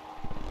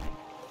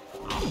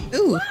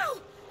 Ooh. Wow!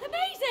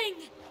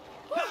 Amazing!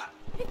 Well,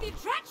 if the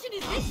attraction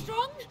is this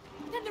strong,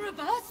 then the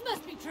reverse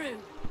must be true.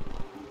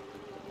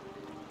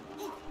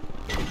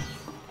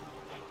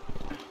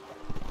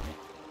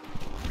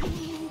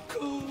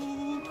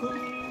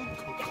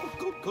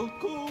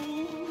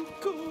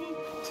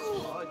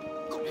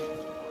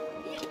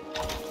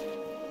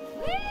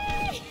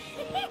 Whee!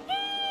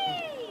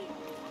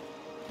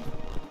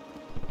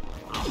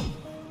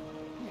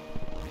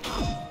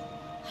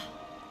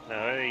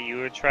 No,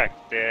 you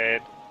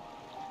attracted.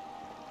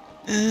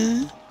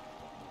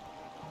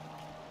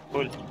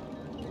 Pull.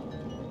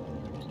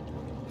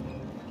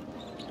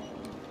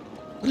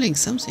 Pulling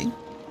something.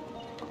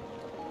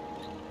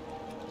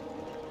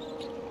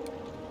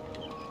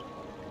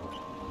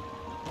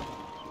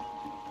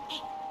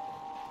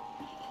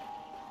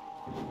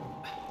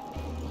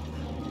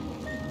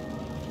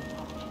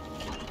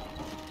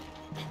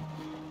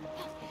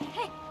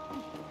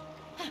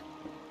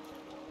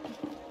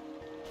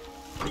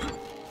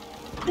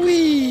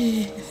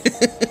 Whee!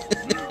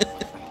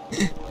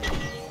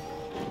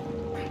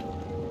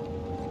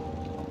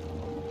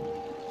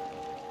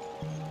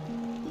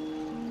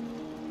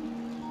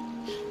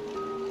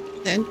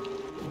 Then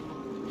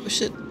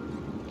push it.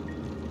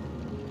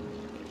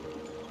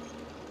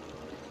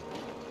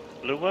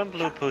 Blue and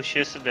blue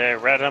pushes, the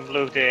red and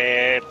blue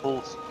the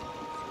pulls.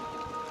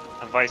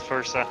 And vice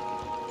versa.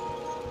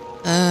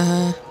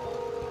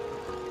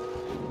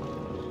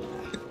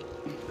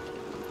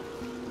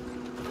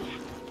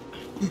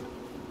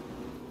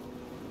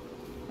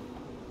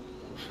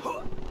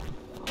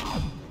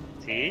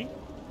 See?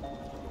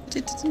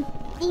 It didn't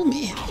pull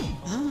me.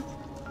 Ah.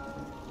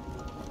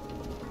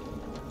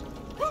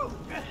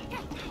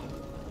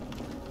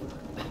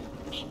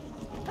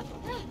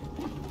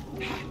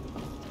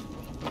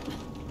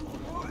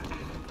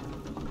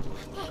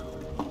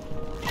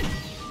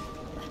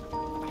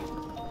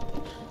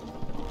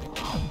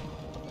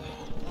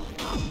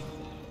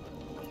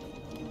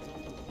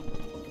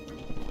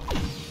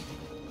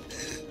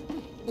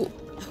 Oh,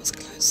 that was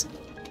close.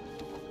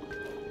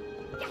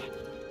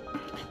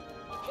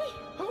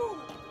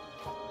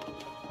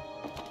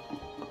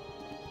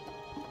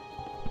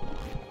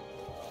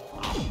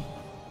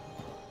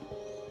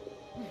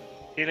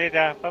 See you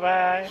later. Bye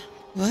bye.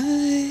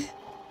 Why?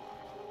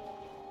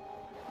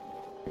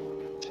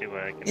 See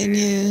what I can Can do.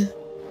 you?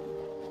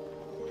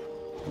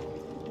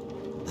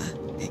 Ah,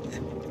 there you go.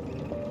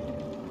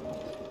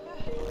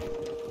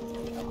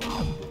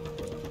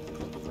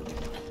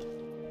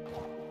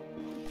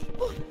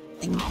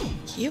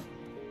 Thank you.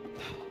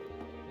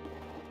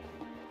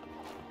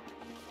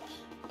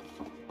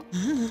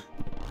 Ah.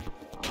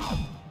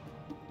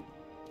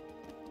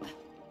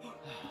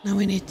 Now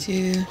we need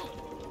to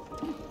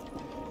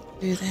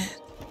do that.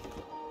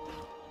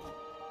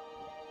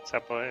 What's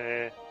up,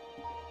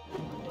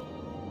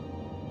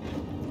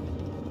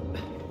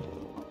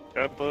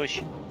 Go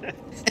push.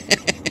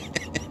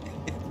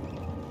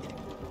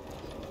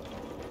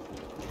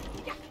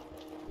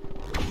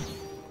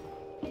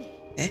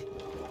 Okay.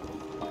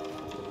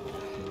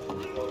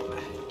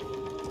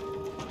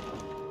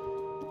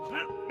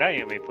 Now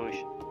you may push.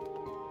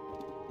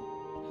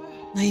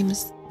 Now you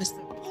must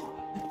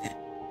okay.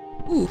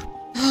 Ooh.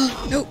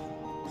 No.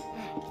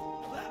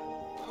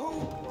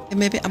 Okay,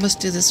 maybe I must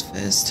do this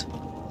first.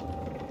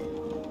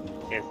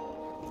 Yes.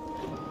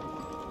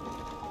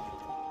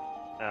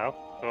 No,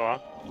 go on.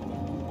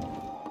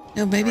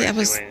 No, maybe Or I is it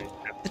was.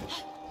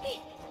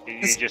 when-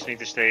 You just need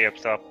to stay up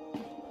top.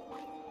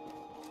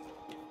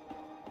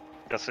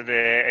 Because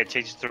it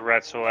changes to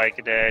red, so I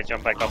could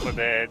jump back up with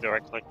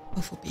directly.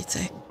 Oh, for Pete's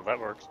sake. Well, that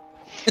works.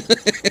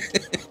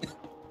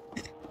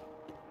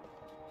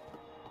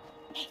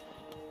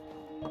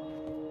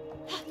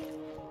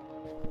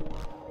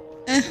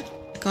 I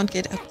can't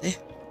get up there.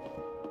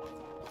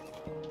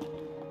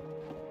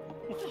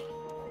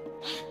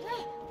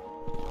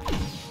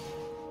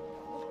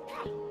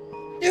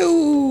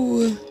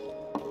 No!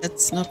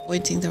 That's not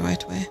pointing the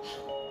right way.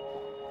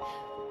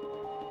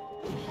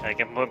 I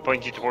can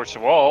point you towards the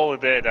wall.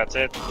 That's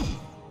it.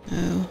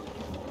 Oh.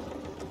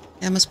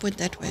 Yeah, I must point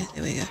that way.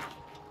 There we go.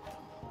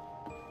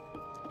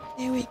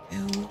 There we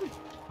go.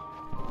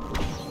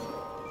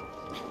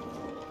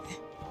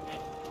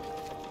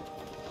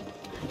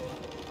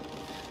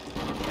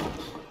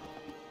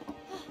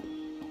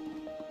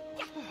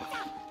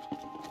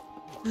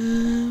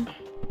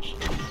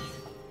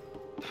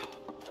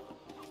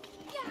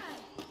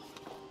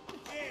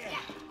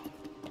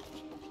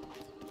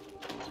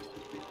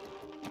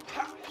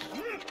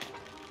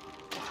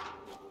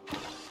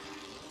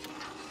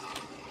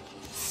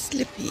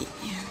 Slippy.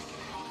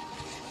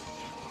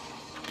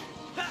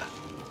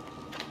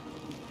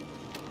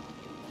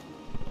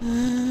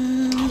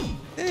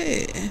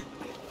 Hey.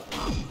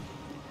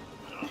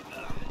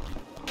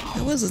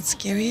 That wasn't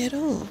scary at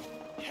all.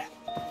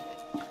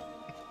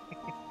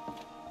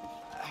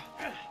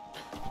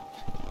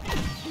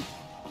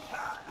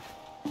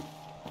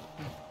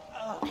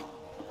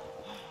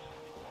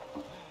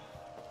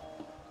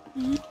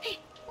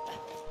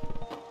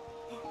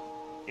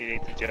 You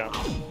need to jump.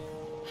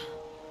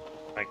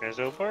 Like there's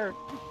over.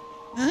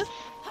 Huh?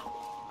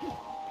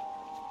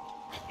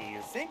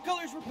 You Same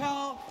colors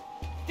repel,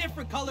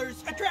 different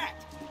colors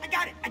attract. I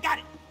got it. I got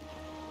it.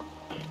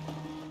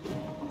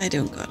 I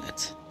don't got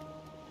it.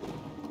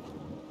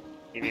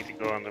 need to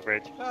go on the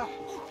bridge.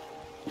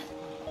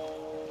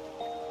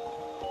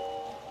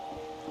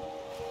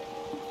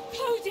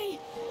 Cody,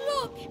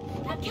 look!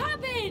 A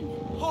cabin!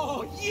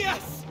 Oh,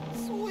 yes!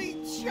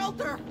 Sweet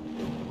shelter!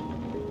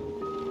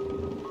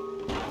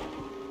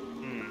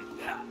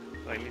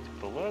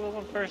 other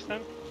one first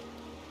then?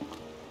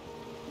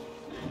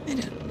 I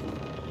don't know.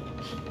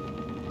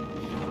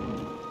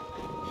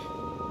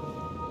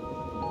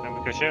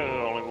 And because you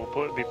only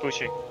will be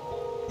pushing.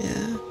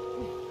 Yeah.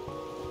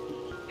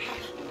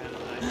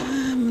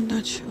 I'm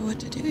not sure what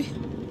to do.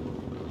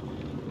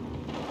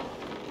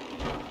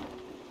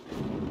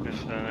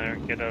 Just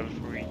get out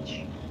of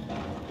reach.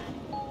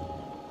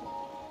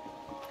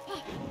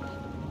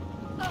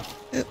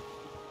 Oh.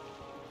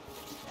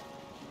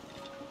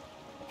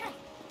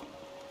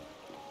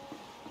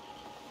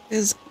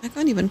 Because I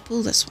can't even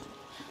pull this one.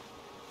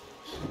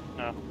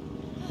 No.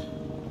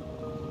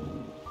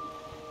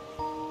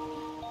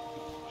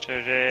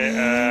 So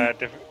the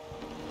different.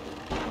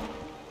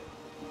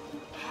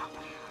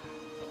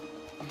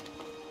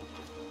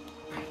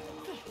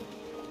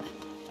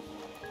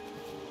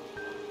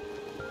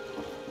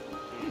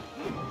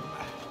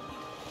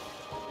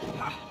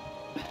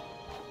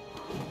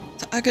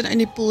 So I can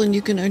only pull and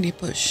you can only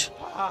push.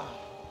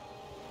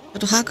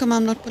 But how come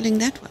I'm not pulling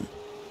that one?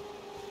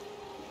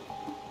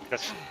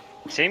 Because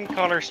same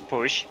colors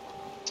push,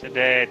 so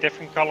the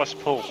different colors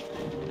pull.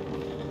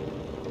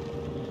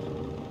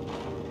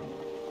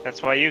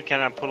 That's why you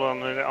cannot pull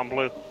on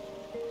blue.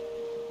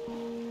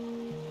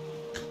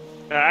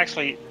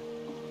 Actually,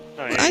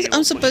 no, yeah, you I'm will push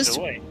it supposed to.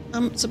 away.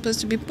 I'm supposed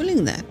to be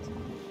pulling that.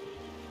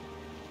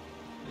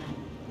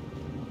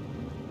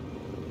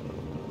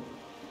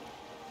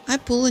 I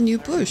pull and you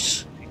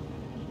push.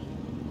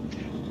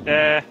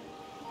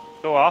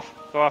 Go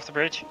off the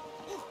bridge.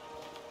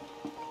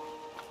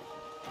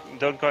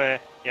 Don't go.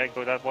 Yeah,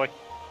 go that way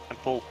and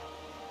pull.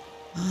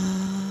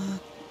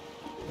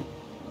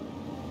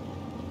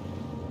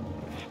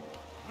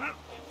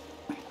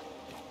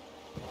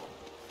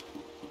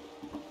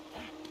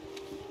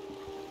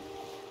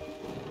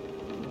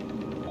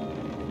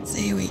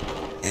 There we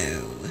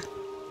go.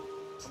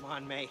 Come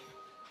on, May. I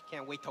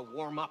can't wait to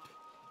warm up.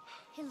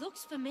 It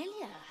looks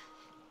familiar.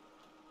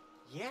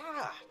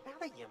 Yeah, now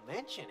that you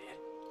mention it.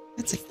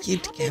 That's a It's the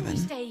cute cabin we cabin.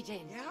 stayed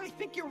in. Yeah, I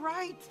think you're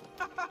right.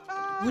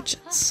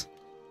 Orchards.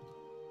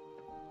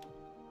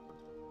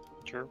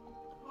 True.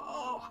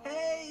 Oh,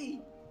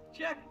 hey!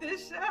 Check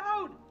this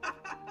out!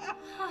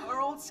 Our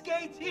old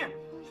skates here.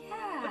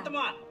 Yeah. Put them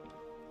on.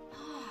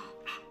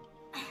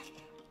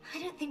 I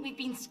don't think we've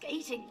been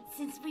skating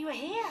since we were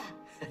here.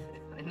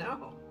 I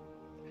know.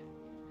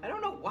 I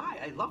don't know why.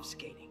 I love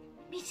skating.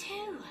 Me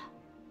too.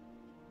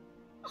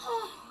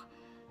 Oh,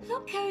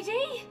 look,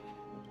 Cody.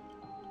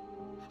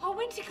 Our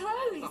winter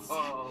clothes.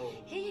 Oh,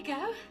 Here you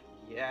go.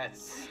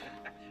 yes.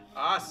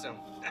 Awesome.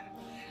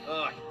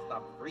 Oh, I can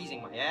stop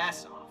freezing my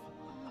ass off.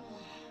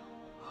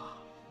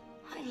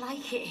 I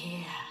like it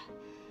here.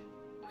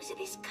 Was it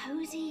this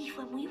cozy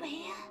when we were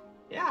here?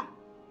 Yeah.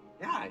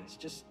 Yeah, it's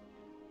just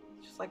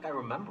like I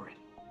remember it.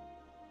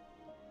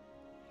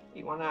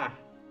 You wanna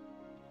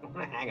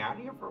hang out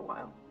here for a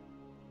while?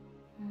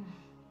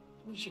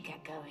 We should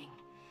get going.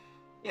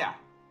 Yeah,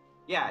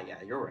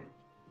 you're right.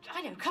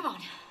 I know, come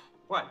on.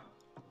 What?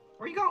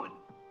 Where are you going?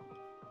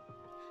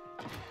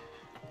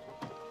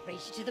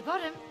 Race you to the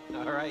bottom.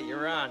 All right,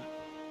 you're on.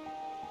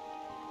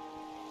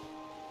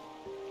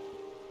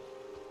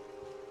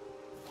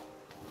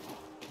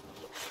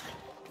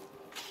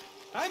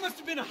 I must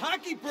have been a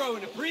hockey pro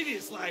in a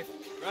previous life,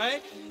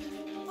 right?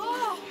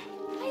 Oh,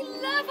 I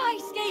love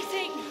ice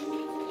skating.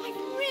 I've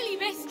really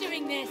missed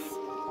doing this.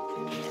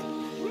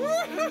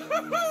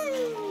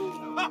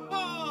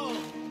 Oh,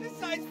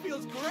 this ice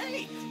feels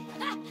great.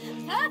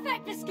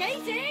 Perfect for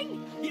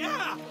skating.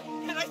 Yeah,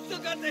 and I still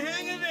got the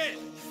hang of it.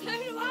 So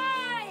do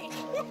I.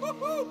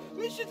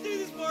 We should do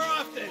this more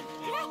often.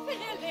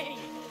 Definitely.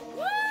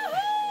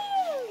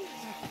 Woohoo!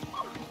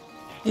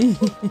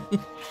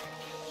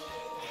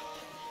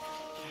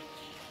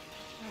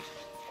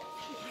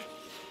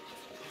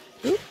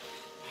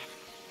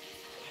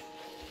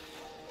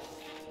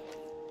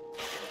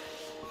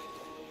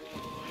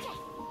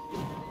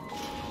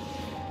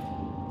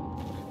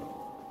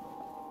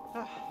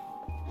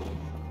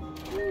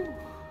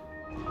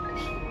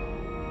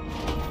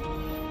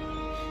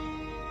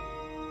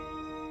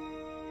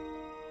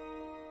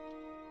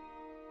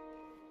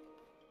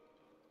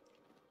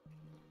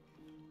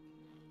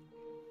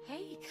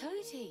 Hey,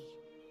 Cody.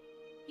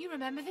 You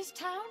remember this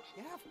town?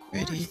 Yeah, of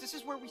course. Ready. This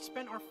is where we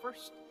spent our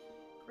first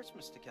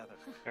Christmas together.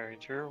 Very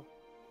true.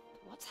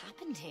 What's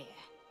happened here?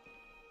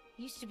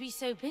 Used to be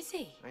so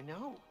busy. I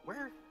know.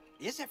 Where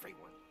is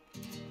everyone?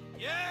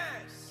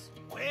 Yes,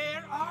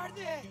 where are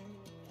they?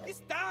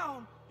 This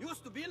town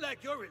used to be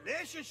like your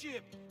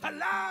relationship,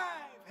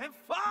 alive and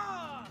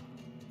fun.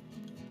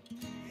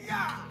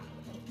 Yeah.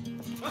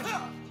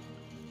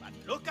 But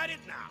look at it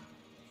now.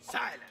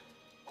 Silent,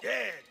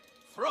 dead,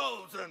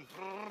 frozen.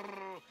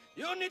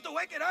 You need to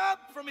wake it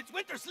up from its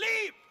winter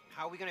sleep.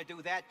 How are we gonna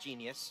do that,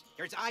 genius?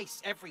 There's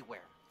ice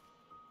everywhere.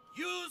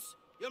 Use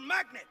your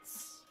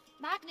magnets.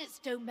 Magnets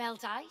don't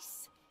melt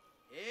ice.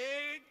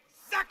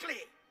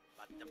 Exactly.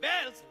 But the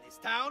bells in this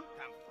town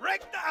can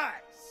break the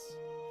ice.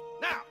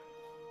 Now,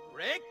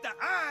 break the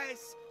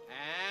ice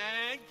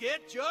and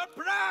get your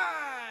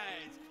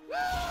prize. Woo!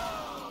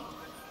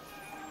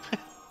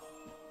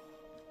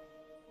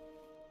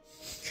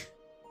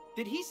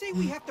 Did he say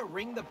we have to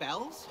ring the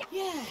bells?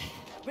 Yeah,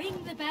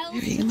 ring the bells.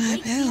 Ring to my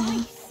break the bell.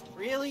 ice.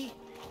 Really?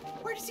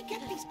 Where does he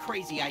get these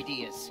crazy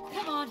ideas?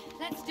 Come on,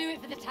 let's do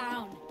it for the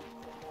town.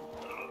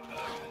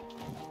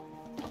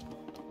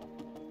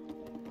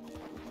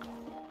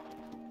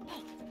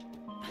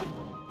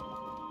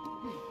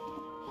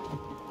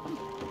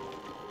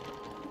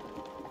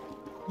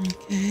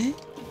 Okay.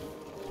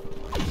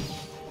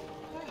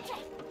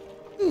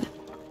 Ooh.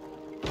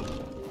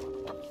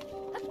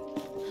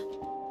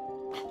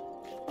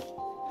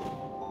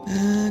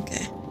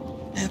 Okay.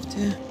 I have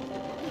to.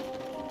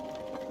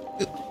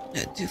 Ooh,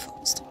 no, too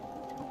fast.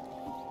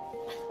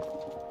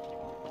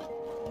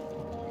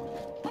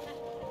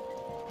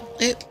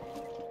 Ooh.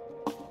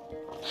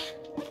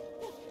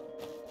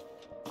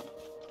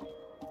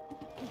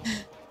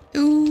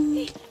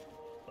 Ooh.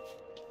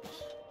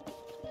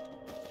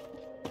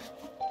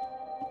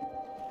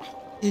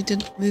 You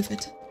didn't move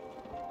it.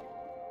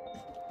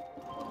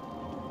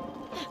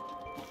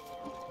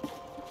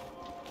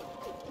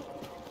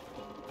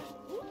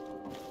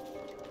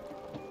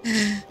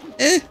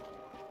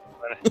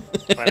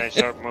 When I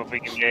start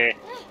moving in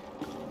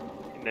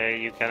there,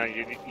 you cannot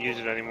use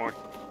it anymore.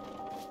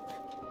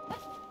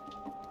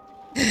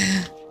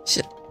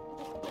 Shit.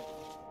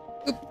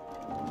 Oop.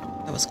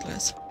 That was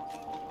close.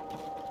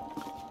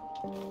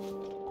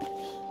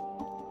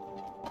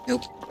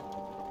 Nope.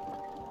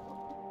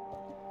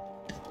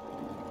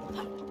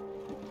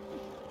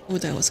 Oh,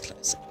 that was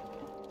close.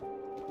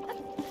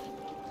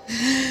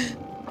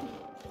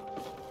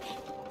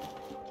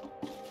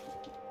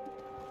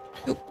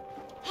 Nope.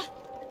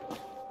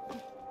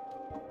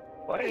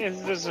 Why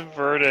is this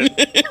inverted?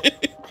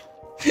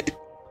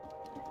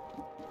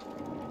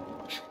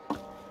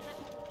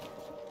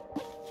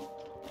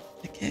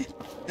 Okay.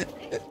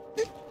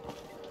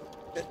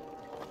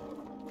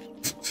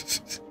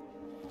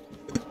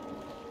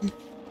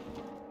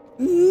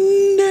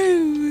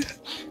 No.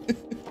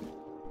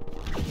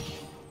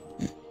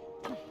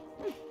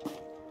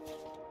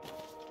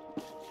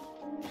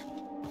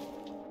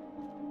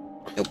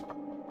 Nope.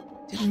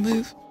 Didn't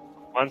move.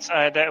 Once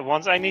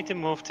I need to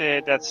move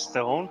to that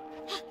stone,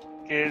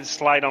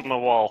 slide on the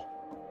wall.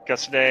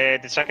 Because the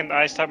second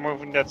I start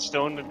moving that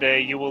stone,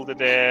 you will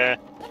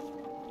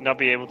not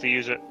be able to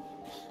use it.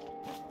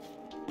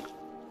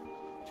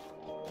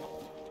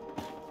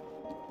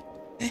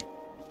 Okay.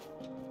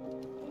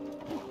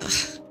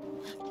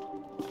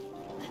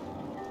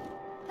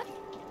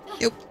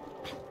 Nope.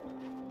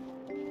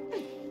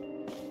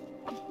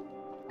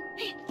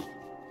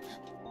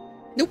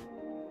 Nope.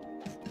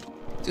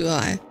 Do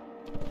I?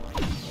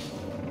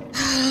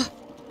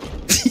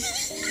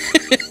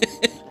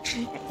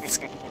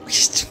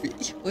 Squished me.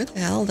 Where the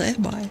hell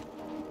am I?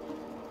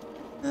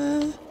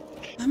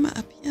 I'm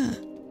up here.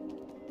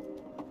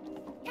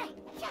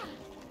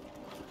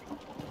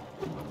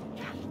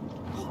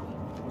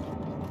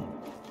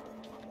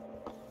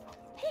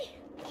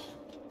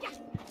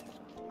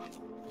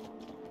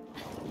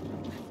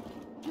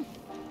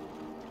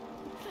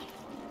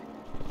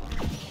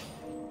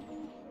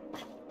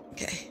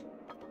 Okay.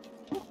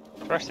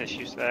 Trust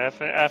issues. I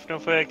have no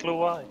clue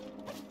why.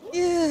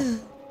 Yeah.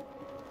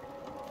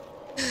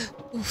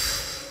 Oof.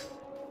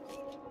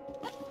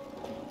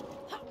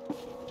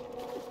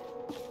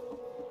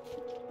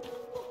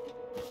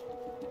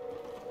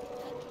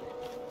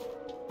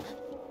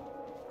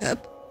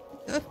 Up.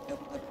 Up.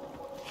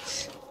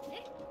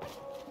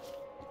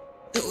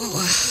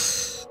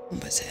 Oh,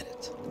 almost had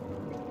it.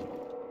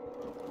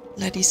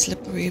 Bloody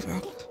slippery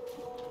rock.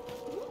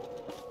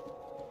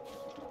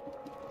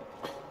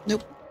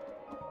 Nope.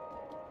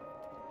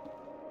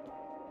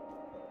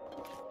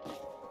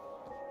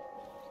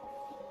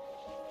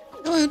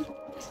 Come on.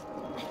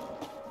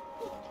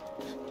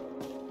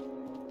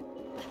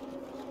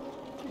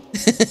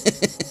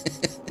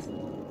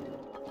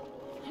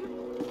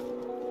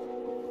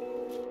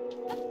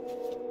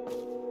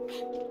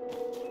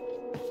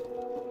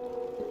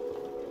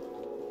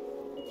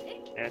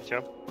 Yeah,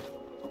 jump.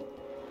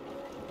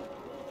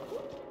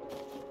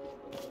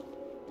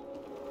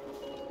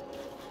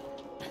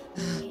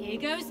 Here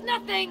goes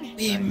nothing.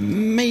 We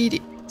made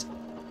it.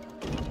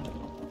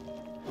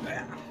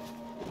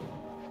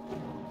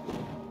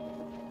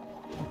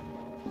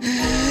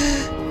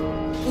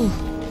 Ooh.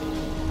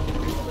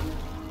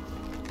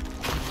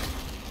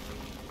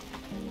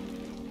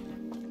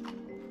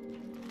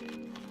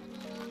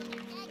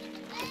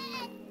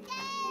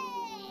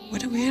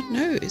 What a weird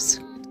nose.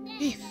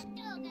 Beef.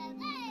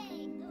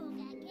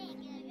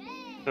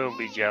 Don't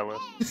be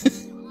jealous.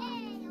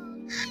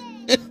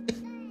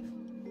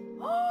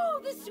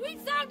 Oh, the sweet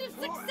sound of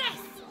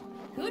success.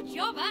 Good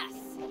job, us.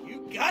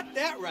 You got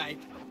that right.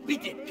 We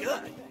did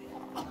good.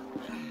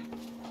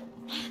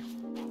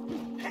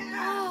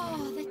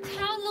 Oh, the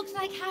town looks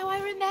like how I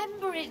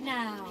remember it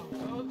now.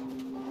 Do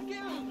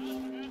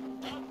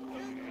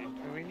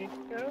we need to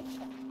go?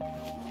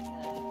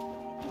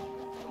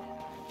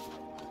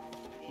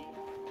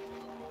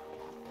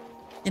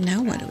 And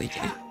now what do we do?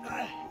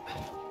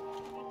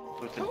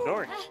 Go to the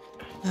door.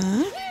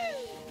 Huh?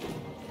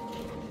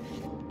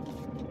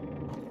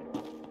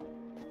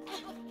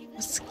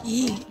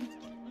 Hey.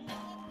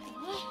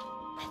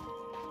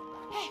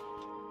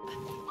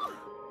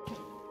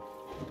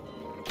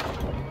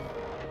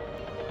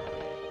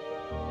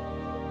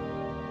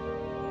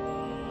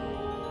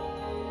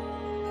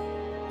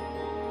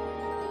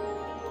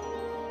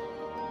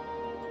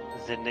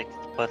 The next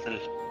puzzle.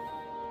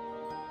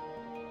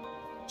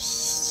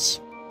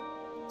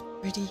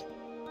 Ready?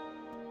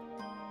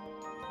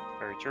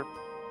 Very true.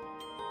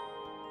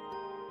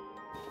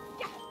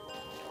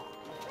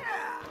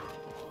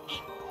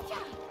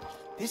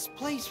 This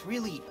place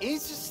really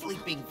is a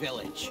sleeping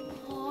village.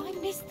 Oh, I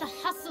missed the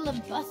hustle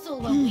and bustle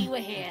when we were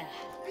here.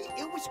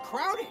 It was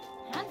crowded.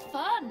 And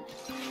fun.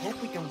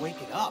 Hope we can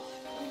wake it up.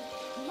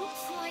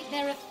 Looks like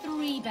there are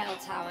 3 bell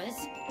towers.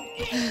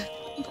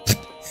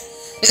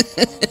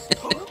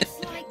 Looks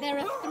like there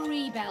are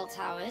 3 bell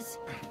towers.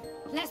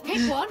 Let's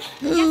pick one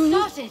and get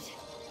started.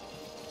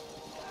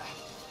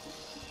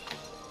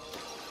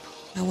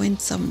 I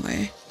went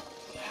somewhere.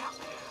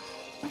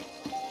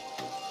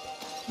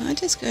 Am I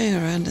just going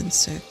around in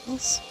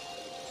circles?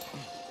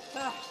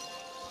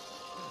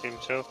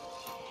 Seems so.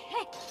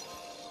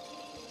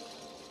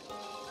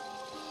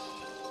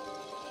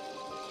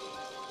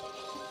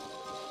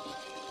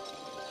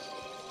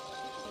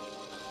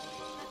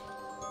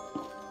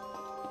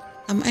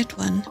 I'm at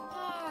one.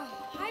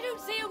 I don't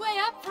see a way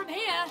up from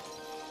here.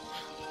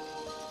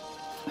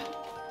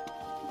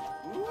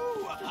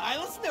 Ooh, a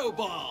pile of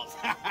snowballs.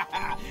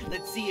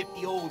 Let's see if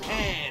the old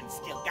hand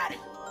still got it.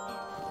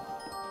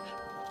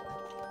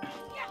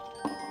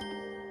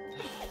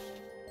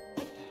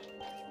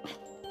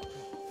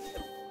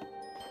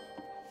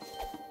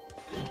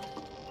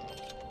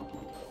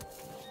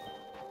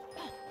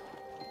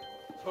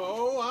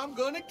 Oh, I'm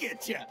gonna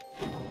get you.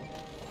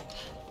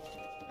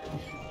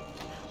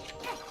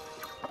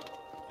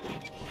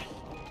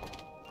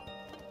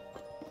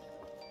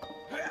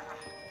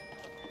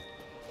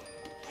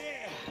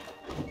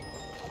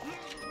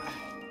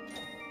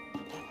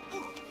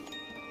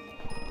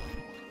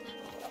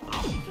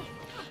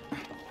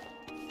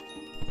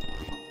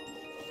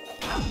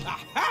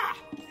 Aha!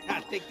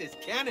 I think this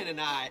cannon and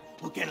I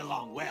will get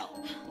along well.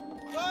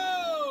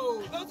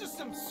 Whoa! Those are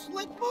some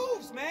slick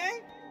moves,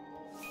 man!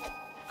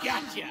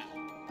 Gotcha!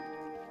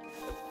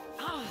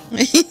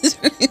 He's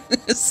really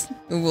a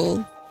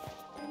snowball.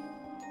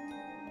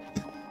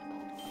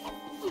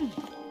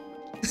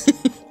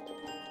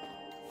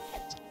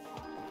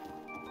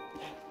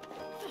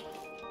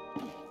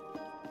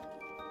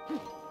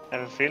 I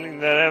have a feeling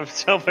that I'm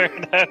somewhere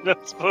that I'm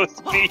not supposed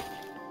to be.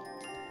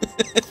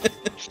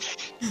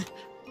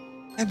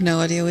 I have no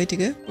idea where to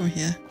go from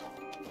here.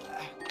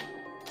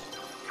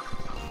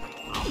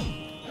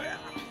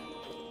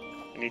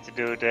 I need to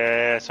do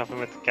the something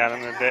with the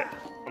cannon a bit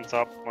on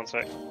top. One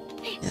sec.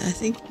 Yeah, I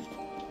think.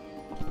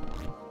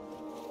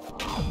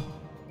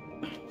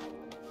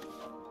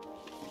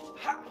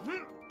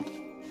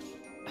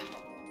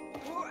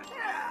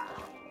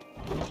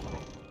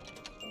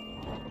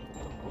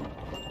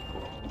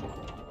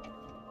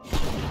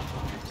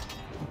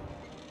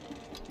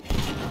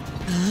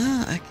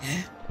 Ah,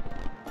 okay.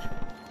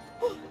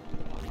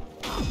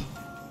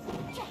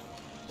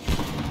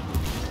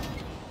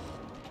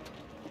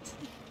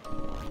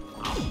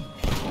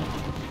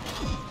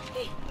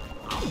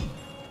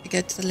 You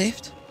go to the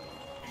left.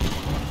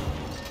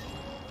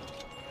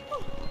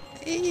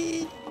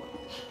 Hey.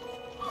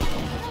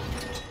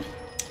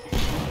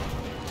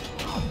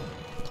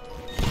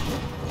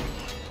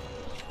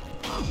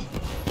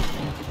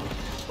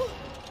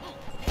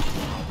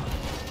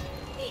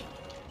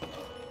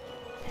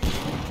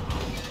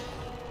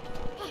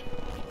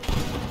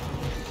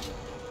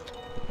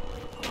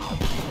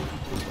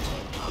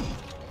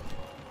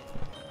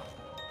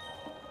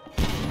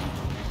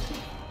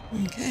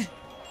 Okay.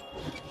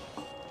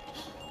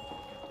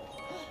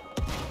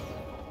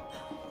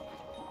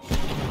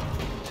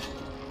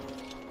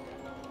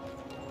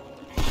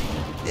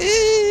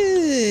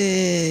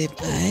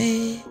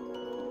 Bye.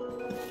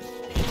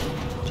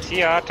 See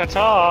ya,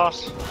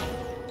 ta-tas!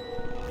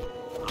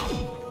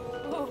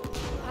 Oh,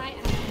 I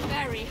am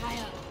very high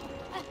up.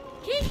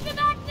 Keep the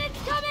magnets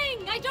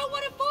coming! I don't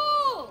want to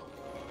fall!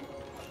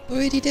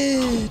 Already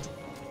did.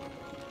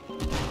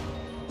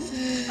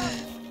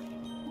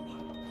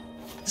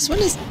 This one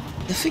is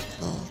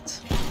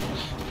difficult.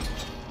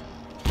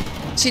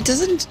 She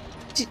doesn't.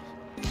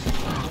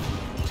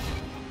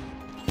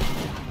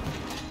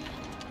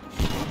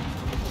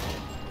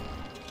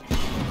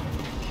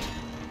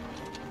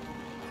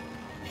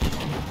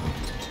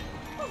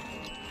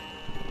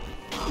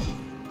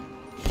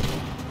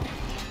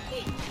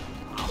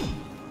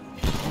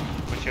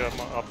 Put you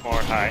up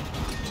more high.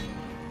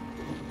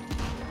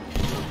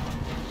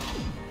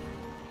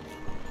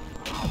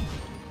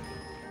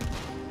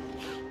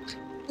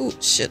 Oh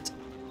shit.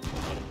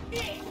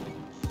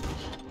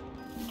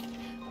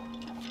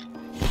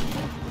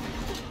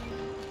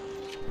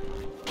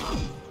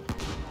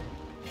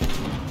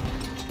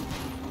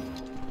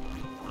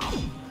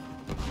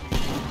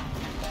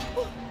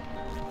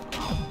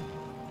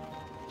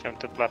 Jump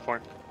to the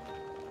platform.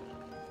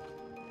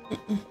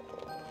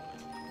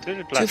 To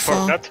the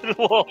platform, not to the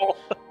wall.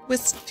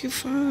 It's too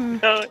far.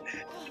 No,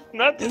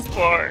 not too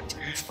far.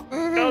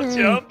 Go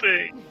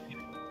jumping.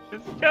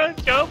 It's go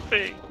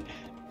jumping.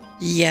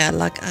 Yeah,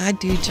 like I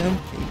do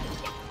jumping.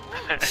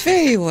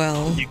 Very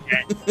well.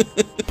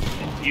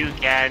 You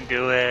can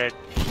do it.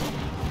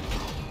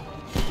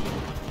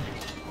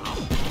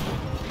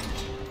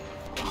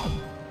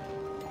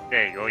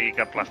 There you go, you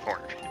got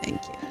platform.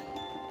 Thank you.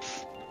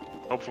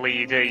 Hopefully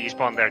you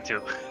spawn there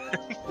too.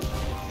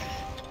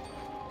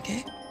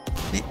 Okay.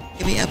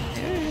 Get me up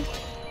there.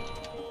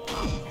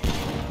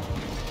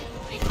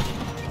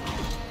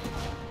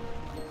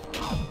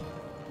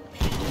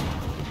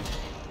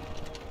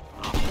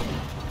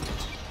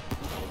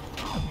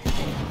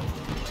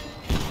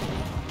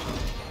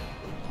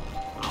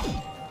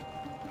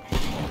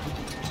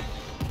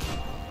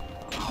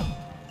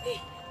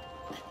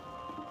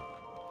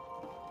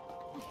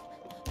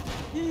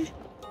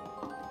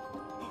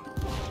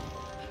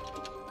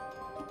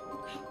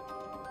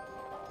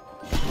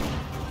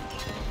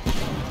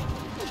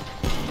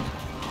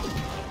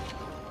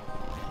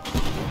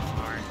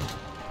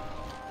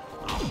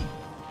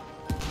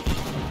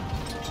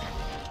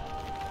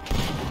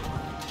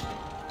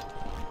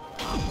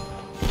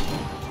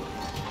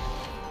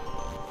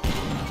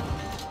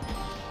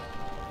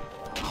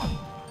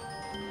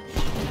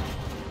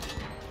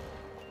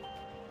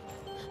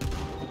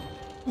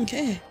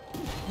 Okay,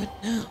 what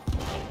now?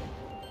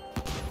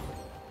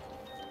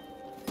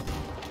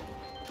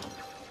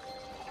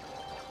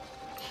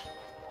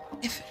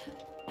 If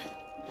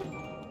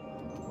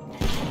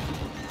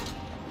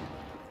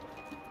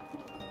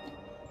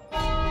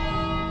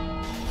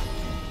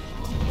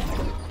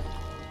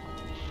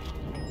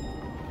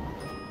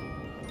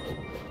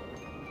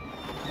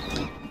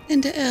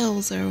and the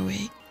elves are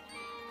awake.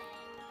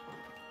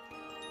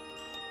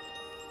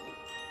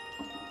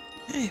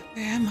 Hey,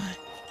 where am I?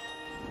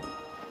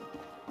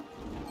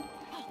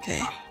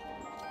 Okay.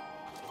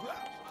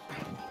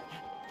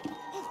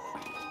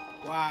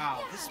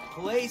 Wow, this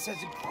place has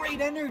a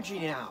great energy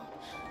now.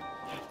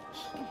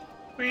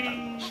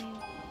 I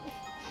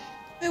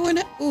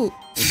wanna. Ooh.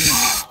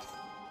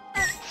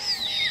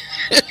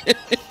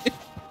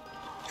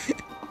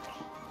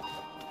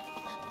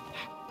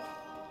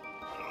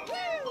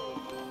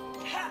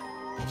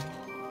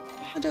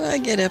 How do I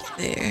get up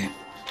there?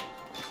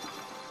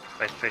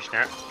 Like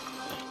fishnet.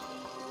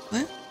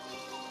 What?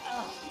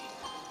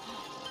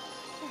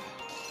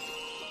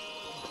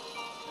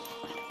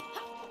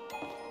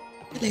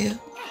 Hello.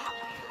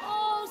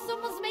 Oh,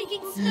 someone's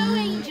making snow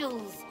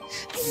angels.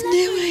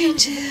 Snow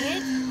angel.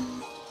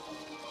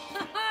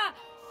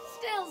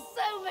 Still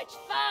so much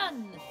fun.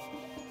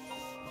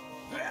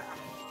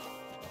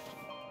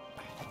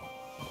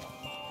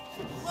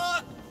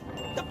 Look!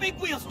 The big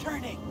wheel's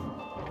turning!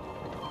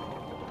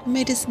 I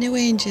made a snow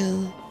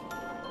angel.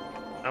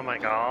 Oh my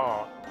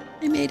god.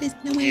 I made a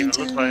snow It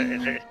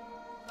angel.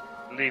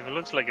 even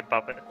looks like a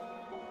puppet.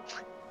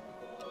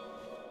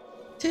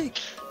 Check.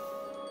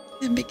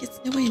 I make a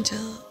snow angel.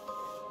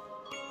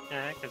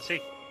 Yeah, I can see.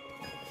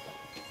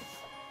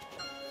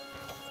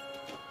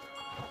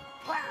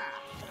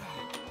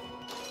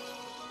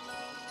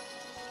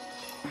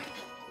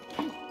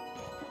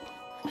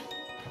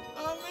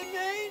 I'm an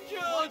angel!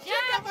 Watch Check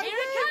out out, my here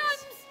wings! it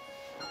comes.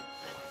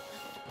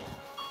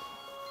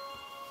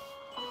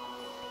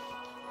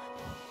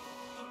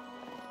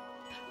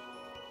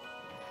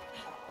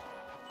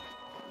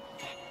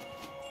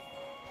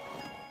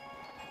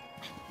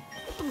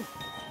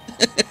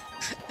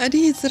 How do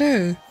you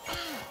throw?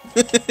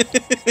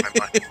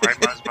 Right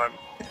mouse button.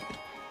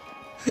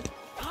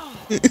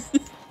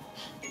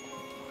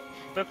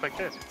 Look like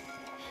this.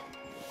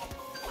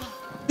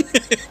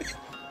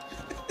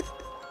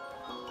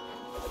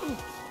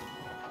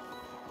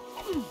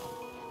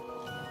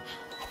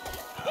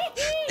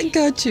 I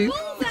got you.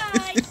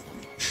 Bullseye.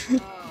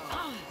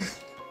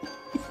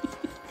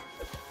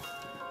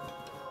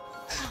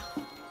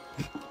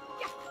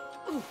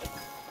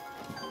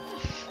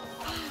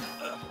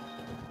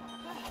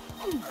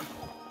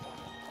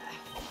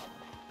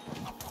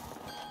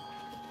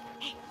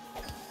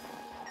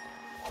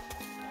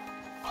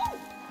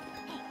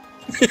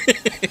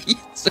 You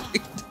sucked.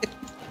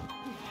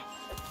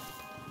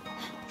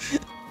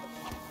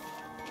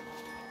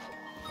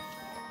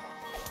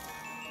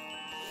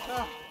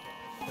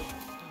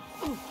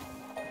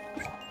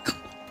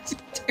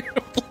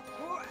 Terrible.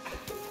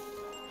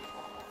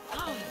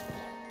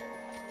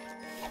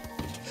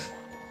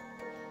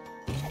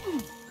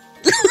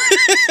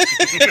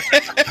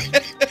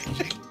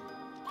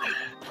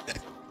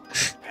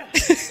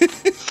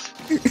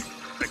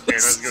 Okay,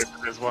 let's go to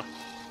this one.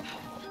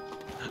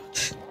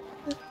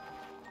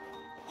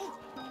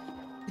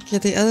 Okay,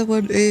 the other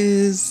one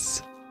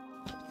is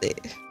there.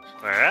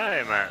 Where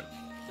am I, man?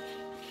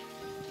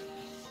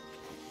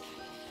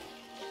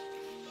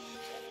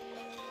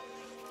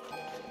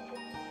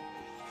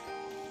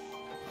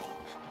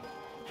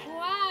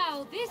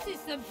 Wow, this is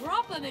some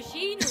proper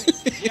machinery.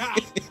 Yeah!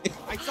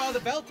 I saw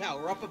the bell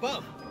tower up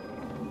above.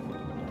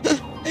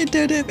 I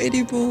don't have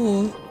any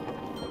more.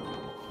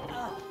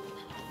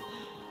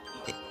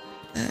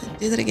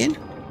 Do that again.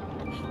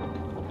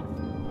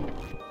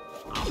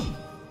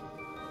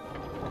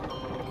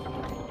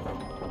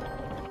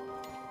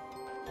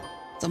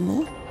 Some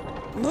more.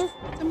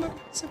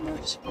 Some more.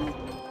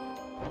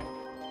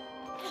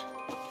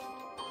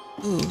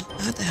 Ooh,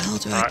 how the hell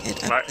do I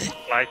get up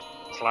there?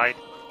 Slide.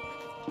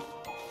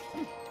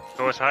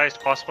 Go as high as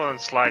possible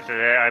and slide.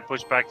 I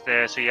push back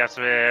there, so you have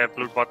the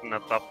blue button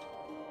up top.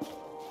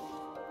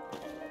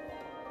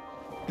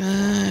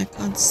 I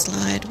can't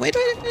slide. Wait.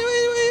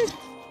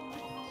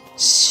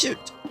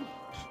 Shoot.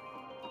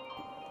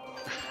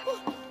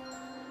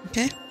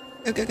 Okay.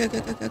 Go. Go.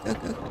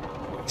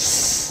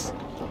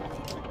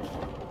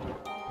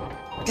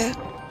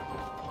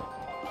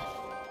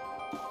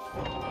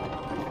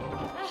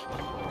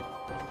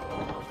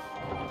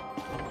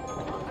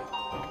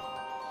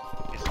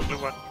 Is the blue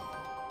one?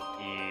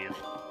 Yeah.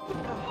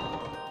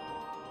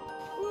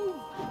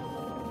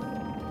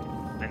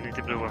 I need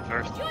the blue one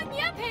first. Join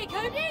me up here,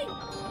 Cody!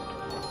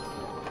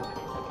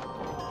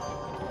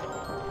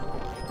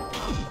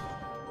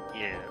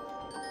 Yeah.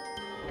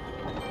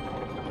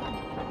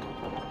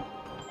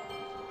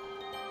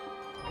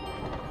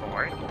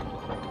 Alright.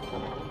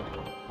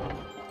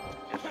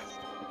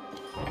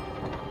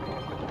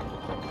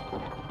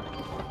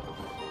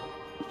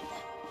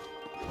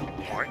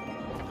 Alright.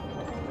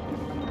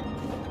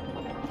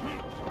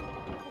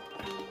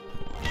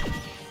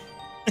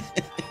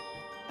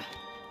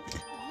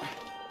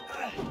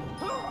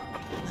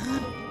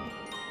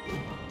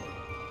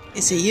 I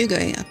see you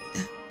going up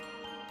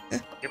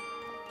there. Yep.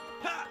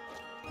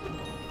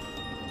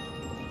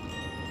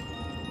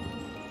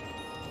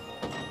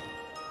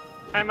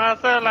 I'm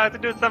also allowed to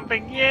do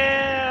something,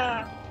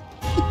 yeah!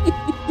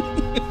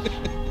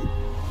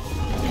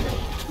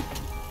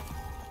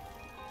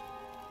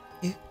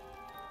 Yeah.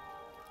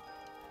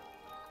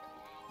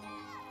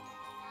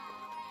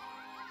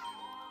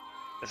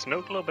 A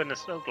snow globe and a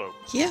snow globe.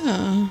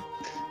 Yeah.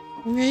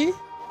 Okay.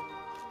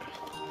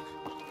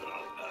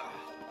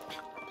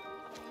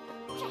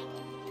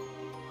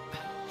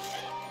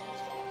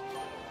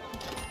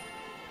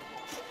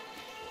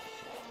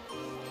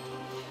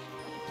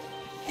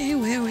 Hey,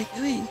 where are we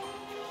going?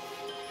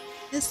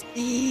 There's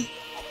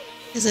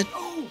a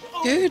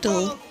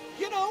turtle.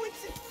 You know,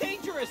 it's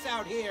dangerous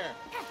out here.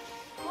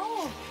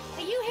 Oh,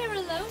 are you here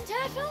alone,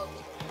 Turtle?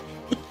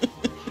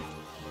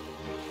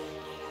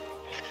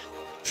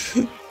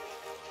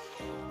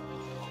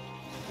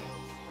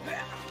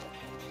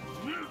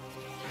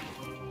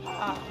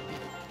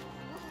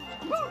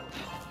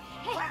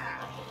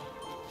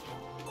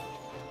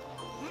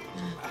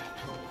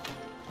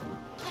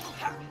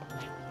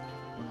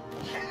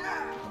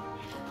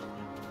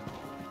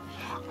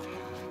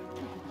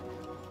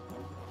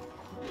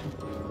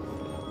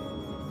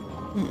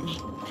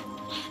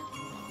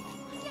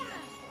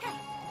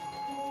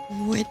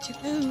 Where'd you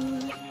go?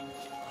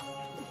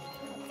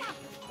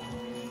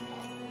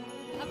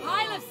 A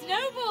pile of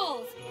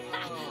snowballs!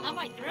 I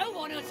might throw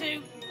one or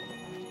two.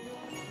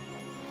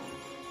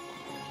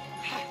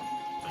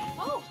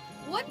 Oh,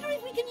 wonder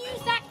if we can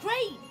use that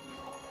crane.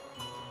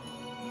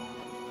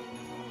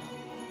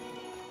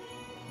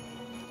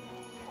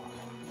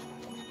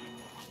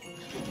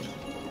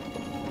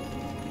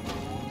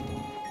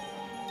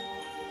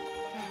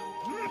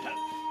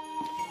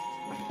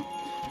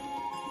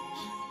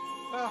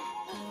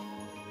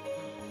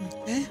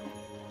 Okay.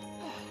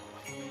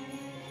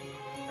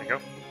 There you go.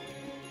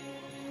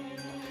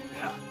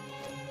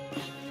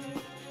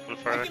 A little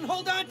I further. can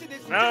hold on to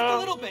this No. just a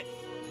little bit.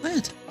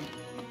 What?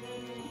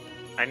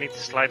 I need to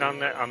slide on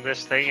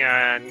this thing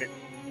and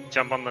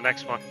jump on the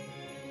next one.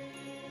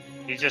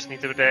 You just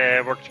need to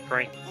work the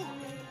crane.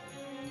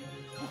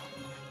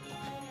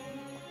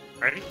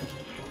 Ready?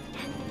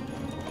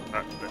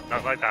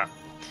 Not like that.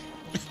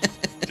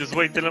 Just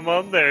wait till I'm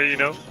on there, you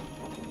know.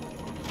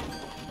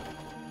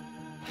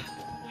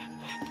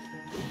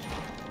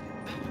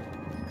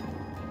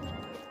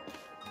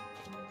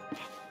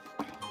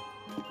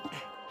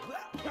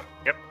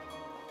 Yep.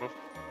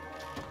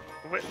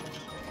 Move it.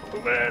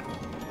 Move it.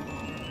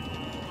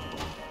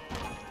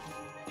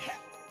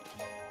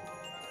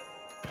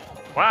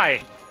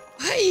 Why?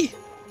 Why?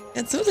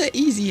 It's not that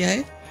easy,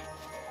 eh?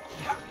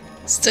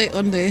 Stay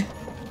on there.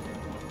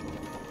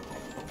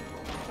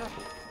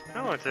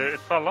 No, it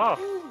fell off.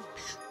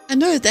 I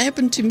know that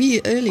happened to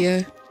me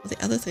earlier.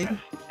 The other thing.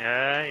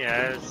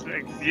 Yeah,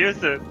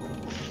 use it.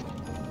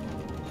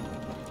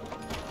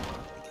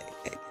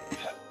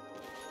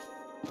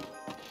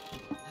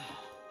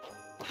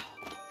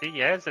 See,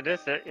 yes, it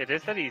is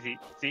that easy.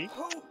 See?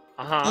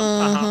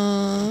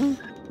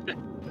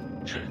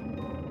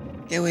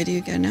 Okay, where do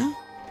you go now?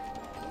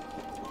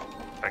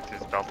 Back to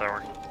this bell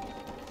tower.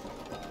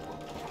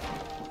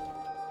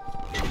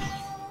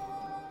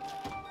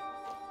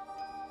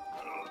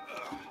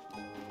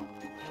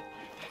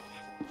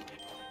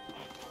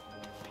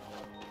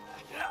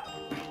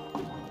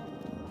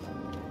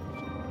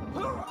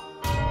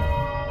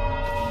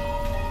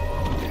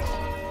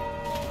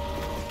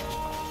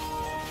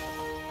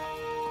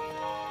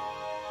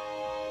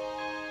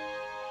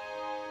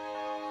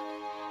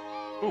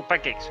 Ooh,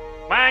 pancakes.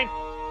 Mine!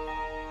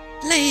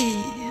 Play.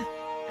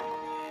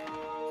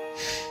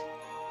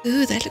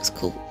 Ooh, that looks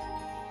cool.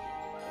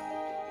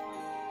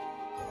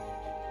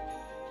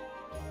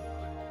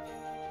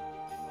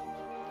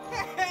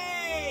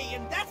 Hey,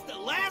 and that's the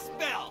last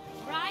bell.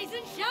 Rise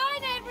and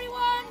shine,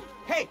 everyone!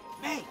 Hey,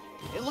 May,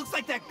 it looks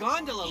like that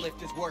gondola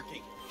lift is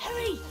working.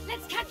 Hurry!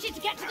 Let's catch it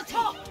to get to the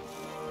top!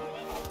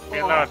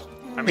 Get lost.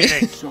 I'm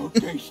eating. So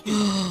tasty.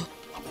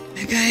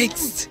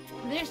 Pancakes.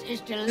 This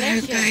is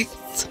delicious!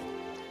 Pancakes.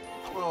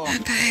 Oh,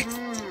 Pancakes.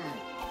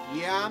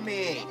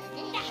 yummy.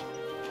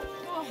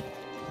 Oh,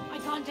 I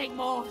can't take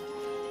more.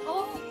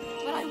 Oh,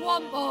 but I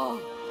want more.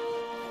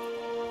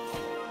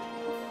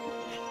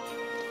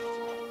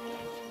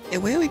 Yeah,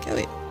 where are we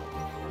going?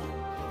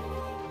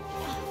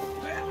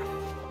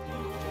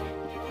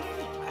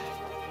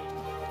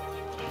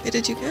 Where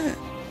did you go?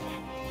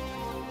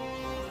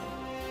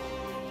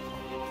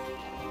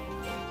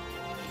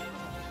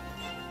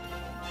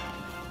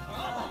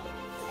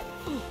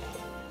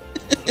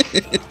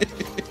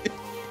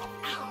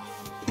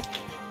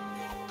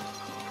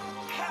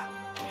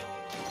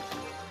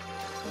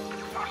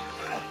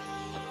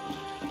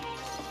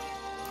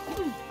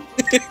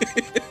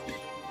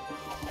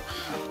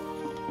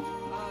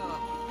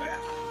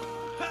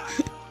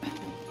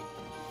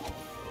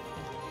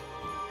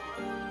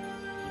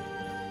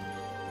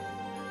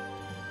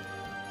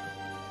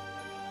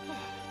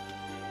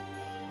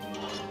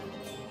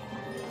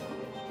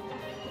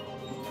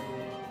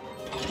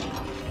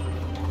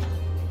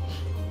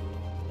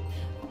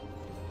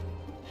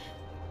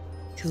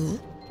 Cool.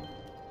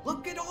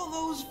 Look at all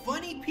those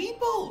funny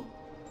people.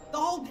 The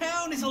whole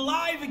town is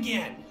alive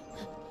again.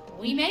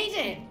 We made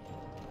it.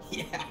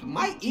 Yeah,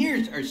 my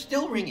ears are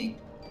still ringing.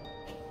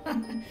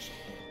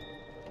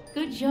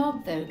 Good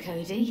job, though,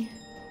 Cody.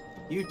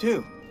 You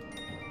too.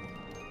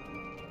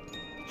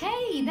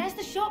 Hey, there's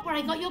the shop where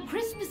I got your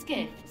Christmas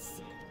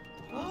gifts.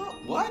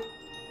 What?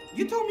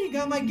 You told me you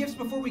got my gifts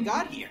before we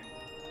got here.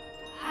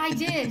 I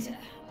did,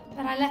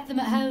 but I left them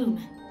at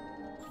home.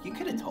 You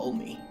could have told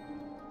me.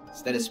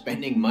 Instead of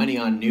spending money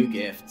on new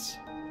gifts.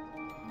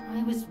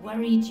 I was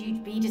worried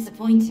you'd be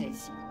disappointed.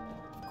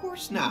 Of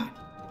course not.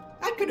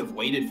 I could have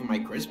waited for my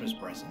Christmas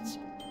presents.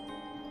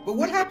 But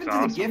what happened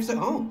to the gifts at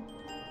home?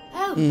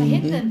 Oh, I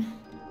hid them.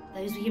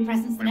 Those were your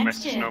presents We next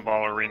missed the year.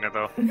 snowball arena,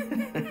 though.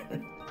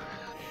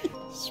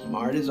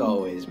 Smart as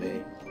always,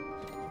 mate.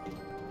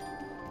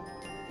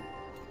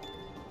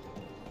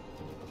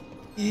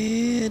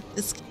 Good,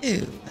 let's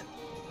go.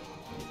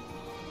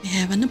 We're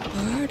having a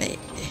party.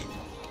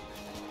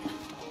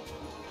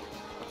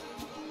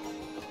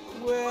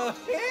 Well,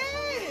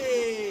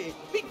 hey!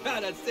 We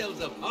got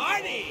ourselves a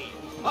party!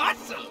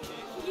 Awesome!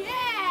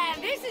 Yeah,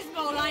 this is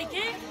more like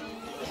it.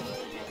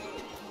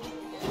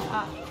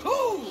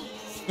 Ooh!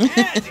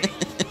 Snazzy!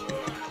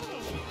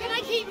 Can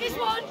I keep this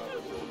one?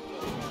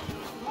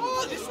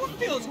 Oh, this one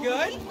feels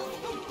good!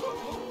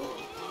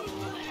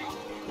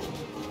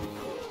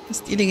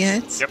 Stealing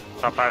hats? Yep,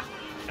 top hat.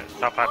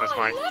 Top hat is Oh,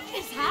 mine. I love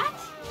this hat.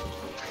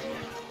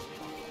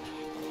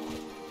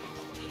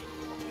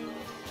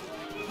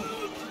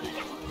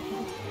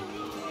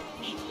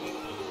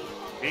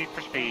 Need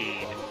for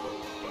speed.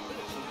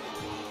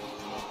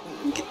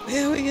 Okay,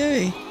 where are we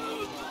going?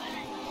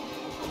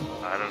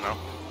 I don't know.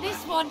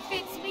 This one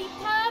fits me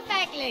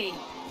perfectly.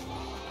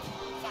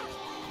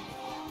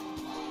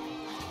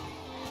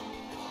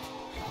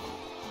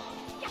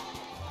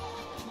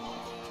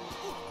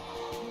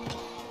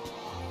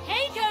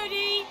 Hey,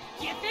 Cody!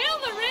 You feel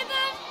the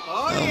rhythm?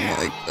 Oh, Oh yeah!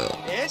 my god.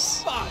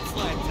 It's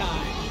bobsled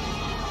time!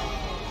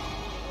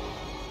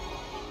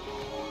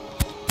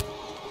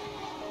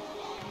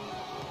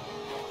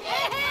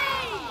 Hey!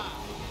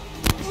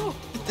 What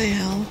the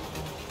hell?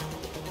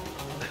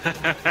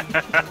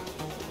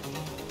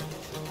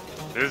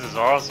 This is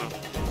awesome.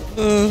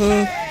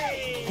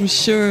 I'm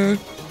sure.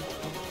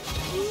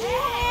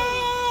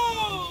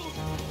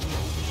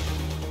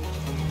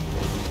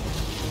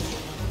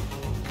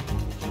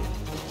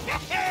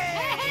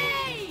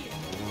 Hey!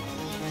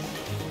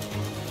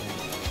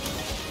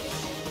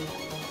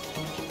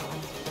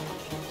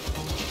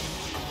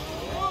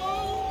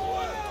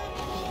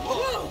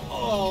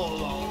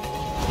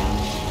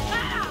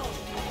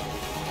 Wow!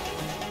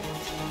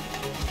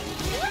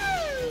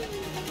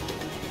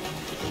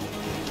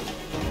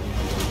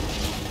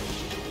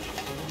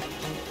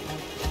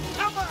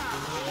 Come on!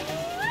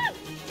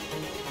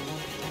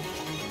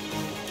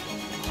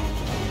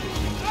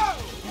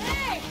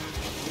 Hey!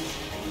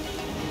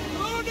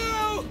 Oh,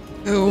 no!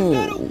 Oh, Is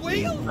that a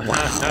whale? wow.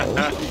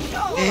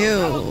 Oh, Ew.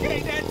 okay,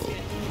 that's it.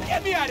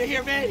 Get me out of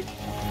here, man!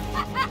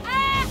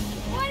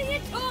 What are you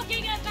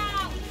talking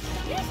about?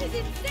 This is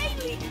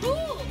insanely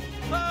cool!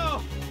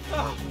 Oh!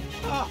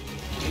 I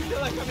feel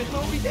like I'm in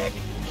Moby Dick.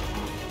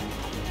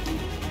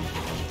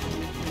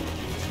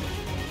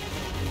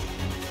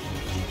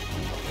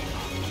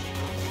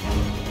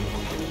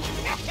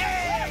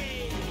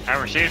 Hey! And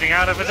we're shooting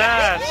out of his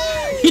ass.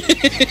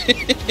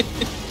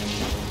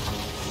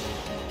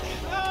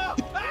 Oh!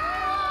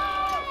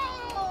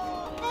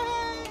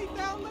 Hey!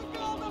 Now let go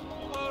of the...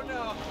 Oh,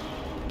 no.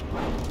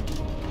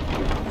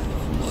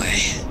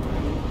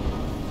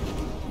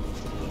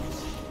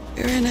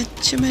 We're in a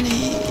chimney.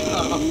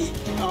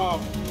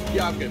 Oh,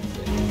 y'all can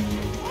see.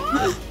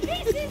 Oh,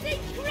 this is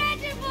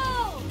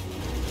incredible!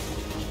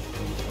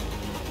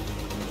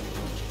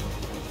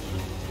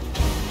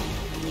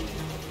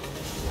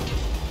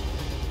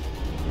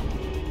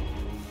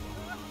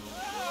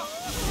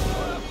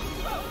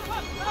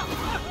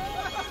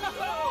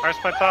 Where's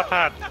my top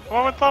hat? I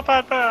want my top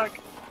hat back!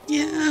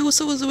 Yeah, I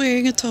also was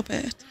wearing a top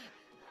hat.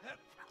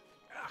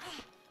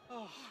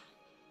 Whoa.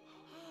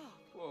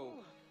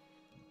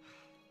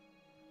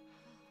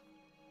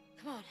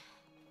 Come on.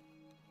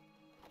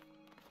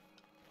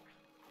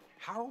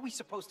 How are we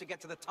supposed to get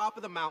to the top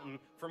of the mountain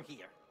from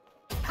here?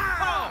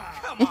 Oh,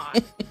 come on!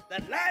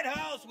 The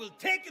lighthouse will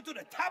take you to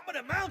the top of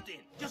the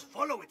mountain. Just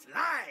follow its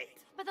light.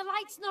 But the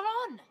light's not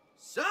on.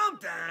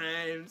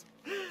 Sometimes.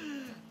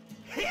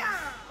 Here!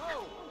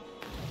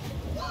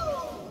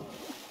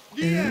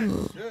 The Ooh.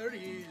 answer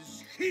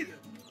is hidden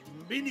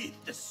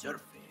beneath the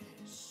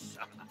surface.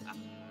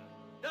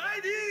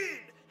 Dive in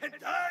and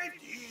dive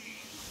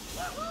deep.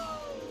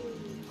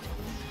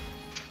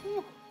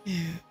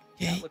 Okay.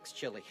 That looks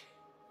chilly.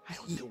 I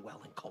don't do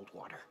well in cold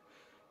water.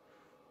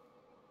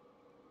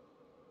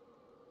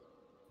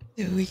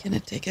 So we're gonna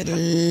take a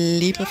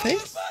leap of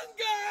faith.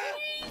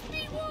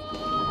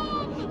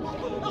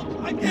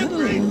 I can't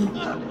breathe.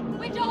 Oh,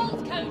 We're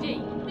dolls, Cody.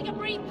 We can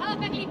breathe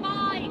perfectly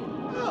fine.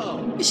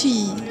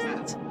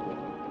 shit.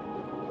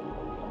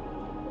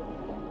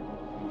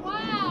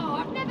 Wow,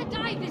 I've never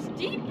dived this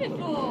deep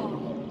before.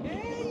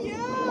 Hey,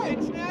 yeah,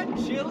 it's not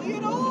chilly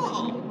at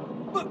all.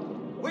 But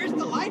where's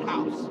the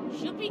lighthouse?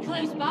 Should be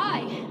close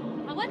by.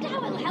 I wonder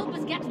how it'll help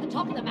us get to the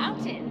top of the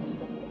mountain.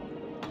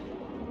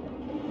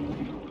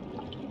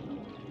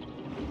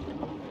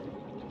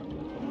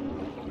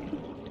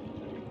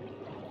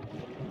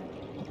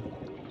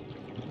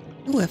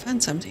 Oh, I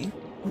found something.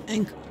 An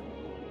anchor.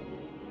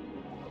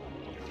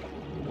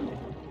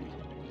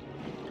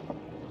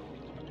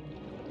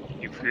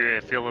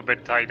 You feel a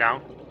bit tied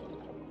down?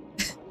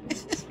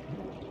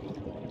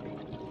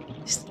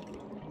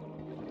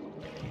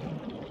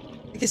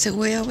 Okay, so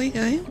where are we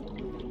going?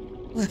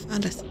 Oh, I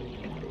found it.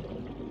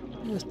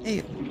 Oh, there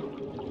you are.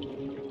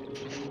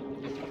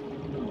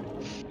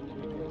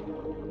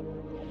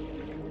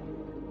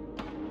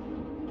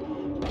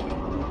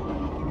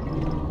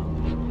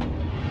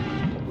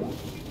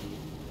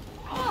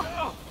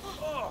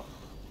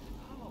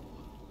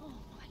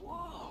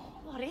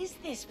 What is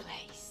this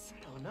place?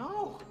 I don't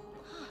know.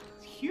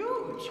 It's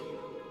huge.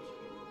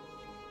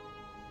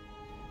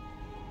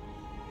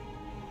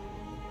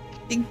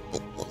 Big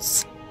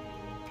balls.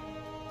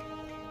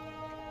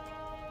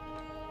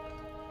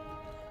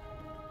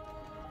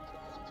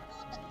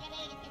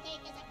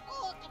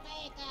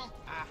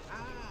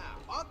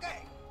 Aha,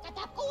 okay.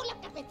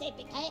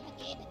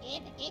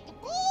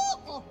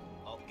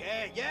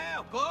 Okay, yeah,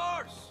 of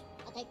course.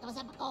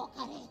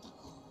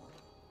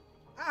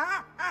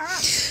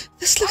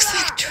 This looks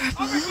like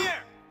Over trouble.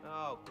 here.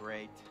 Oh,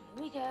 great.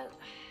 Here we go.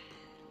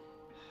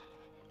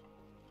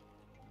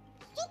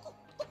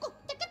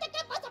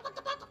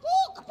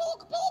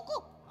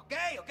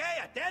 Okay,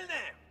 I tell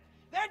them.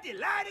 They're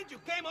delighted you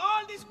came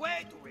all this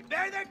way to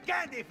repair their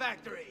candy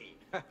factory.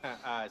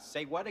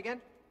 Say what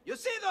again? You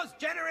see those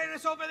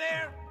generators over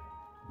there?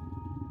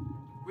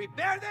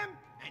 Repair them,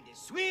 and the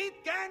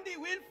sweet candy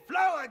will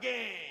flow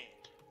again.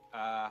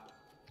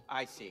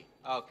 I see.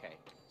 Okay.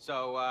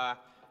 So,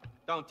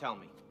 don't tell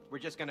me. We're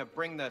just gonna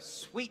bring the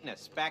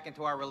sweetness back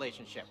into our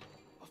relationship.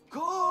 Of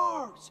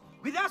course.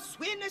 Without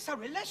sweetness, our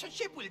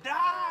relationship will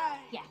die.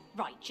 Yeah,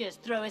 right.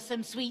 Just throw us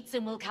some sweets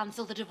and we'll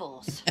cancel the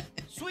divorce.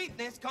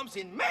 Sweetness comes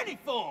in many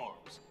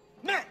forms.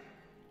 Man,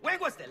 when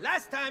was the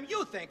last time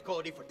you thanked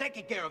Cody for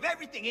taking care of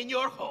everything in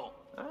your home?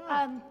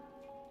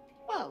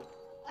 Well,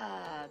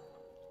 And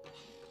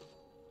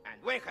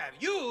when have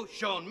you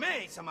shown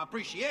me some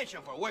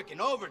appreciation for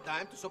working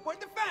overtime to support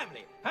the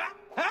family? Huh?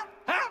 Huh?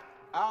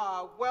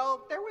 Huh?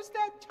 Well, there was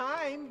that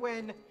time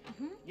when,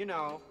 you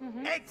know...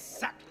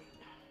 Exactly.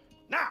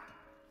 Now,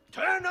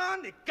 turn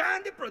on the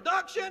candy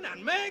production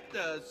and make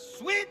the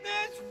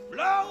sweetness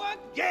flow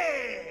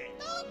again.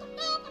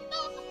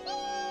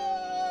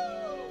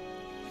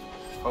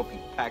 Hope you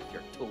packed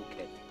your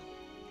toolkit.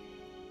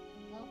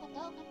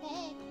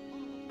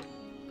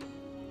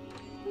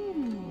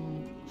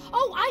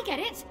 oh, I get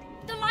it.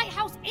 The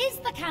lighthouse is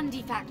the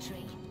candy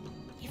factory.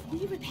 If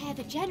we repair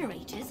the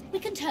generators, we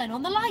can turn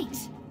on the light.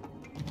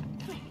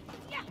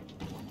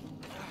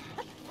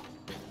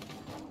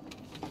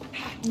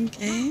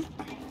 Okay.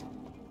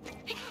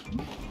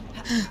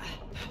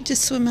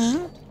 Just swim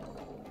out.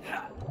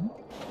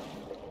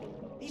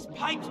 These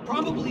pipes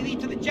probably lead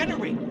to the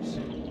generators.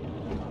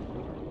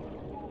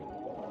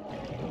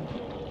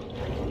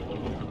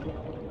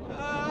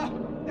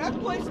 That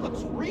place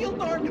looks real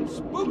dark and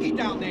spooky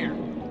down there.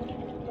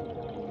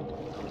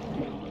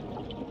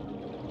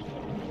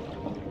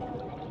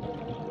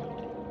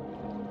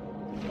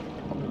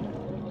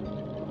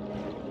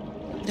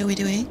 What are we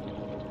doing?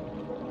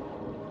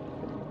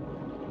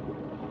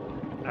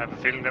 I have a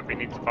feeling that we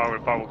need to power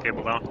the power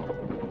cable down.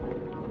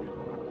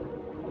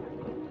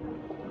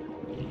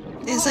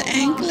 There's an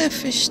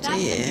anglerfish That's a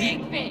there. big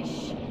fish.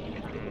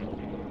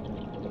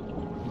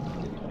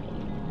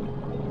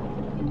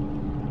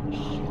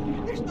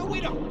 There's no way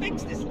to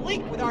fix this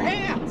leak with our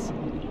hands.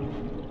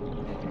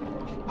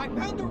 I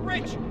found the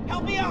wrench.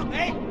 Help me out,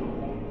 eh?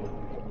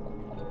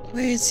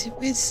 Where's you?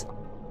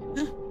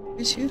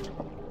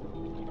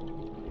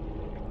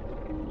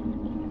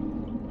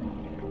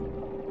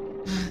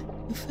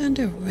 You found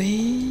a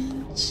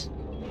wrench.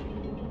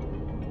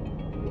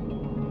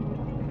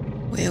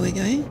 Where are we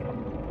going?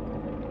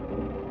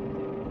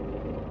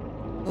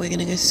 Are we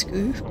gonna go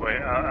scoop?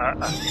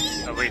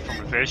 Away from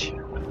the fish.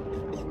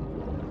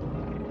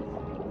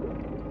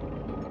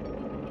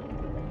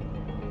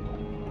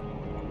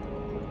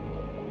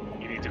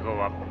 You need to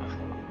go up.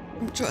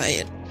 Try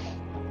it.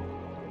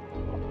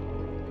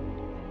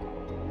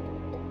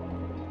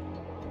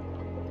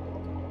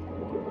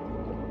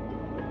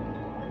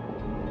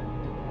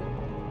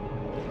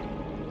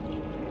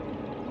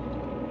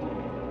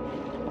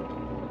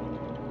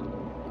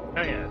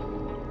 Oh yeah.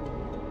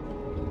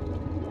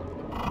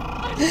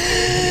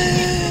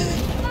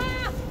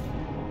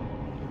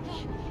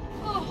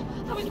 Oh,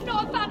 I was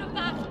not a fan of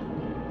that.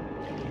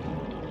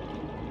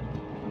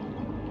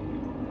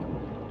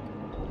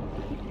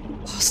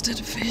 Bastard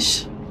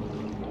fish.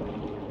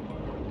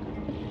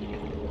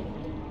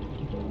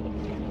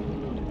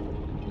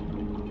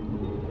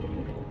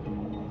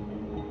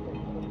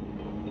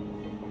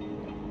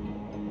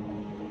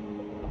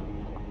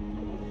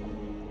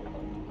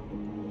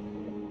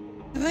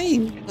 Have I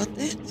even got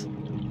that?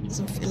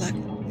 Doesn't feel like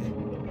it.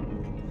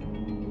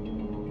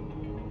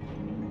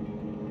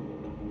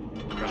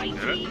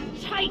 Righty,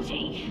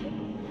 tighty.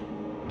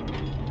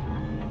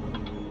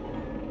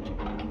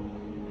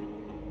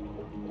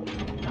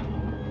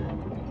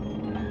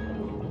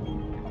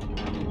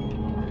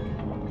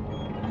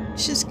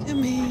 She's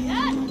coming.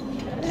 Not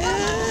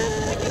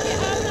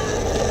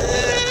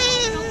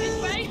this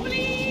way,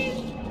 please.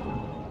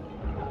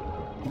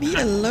 Leave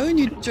me alone,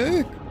 you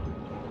jerk.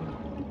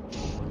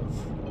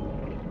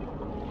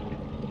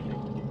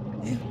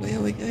 Okay, where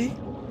are we going?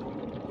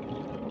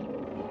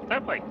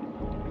 That way.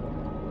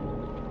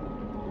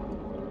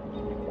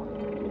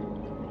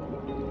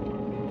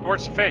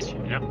 Towards the fish, you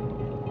know?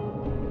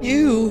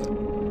 You.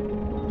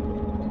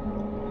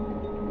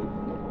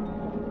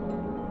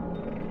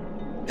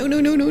 No.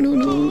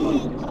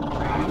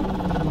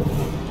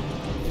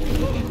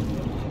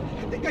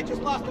 I think I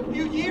just lost a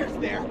few years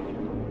there.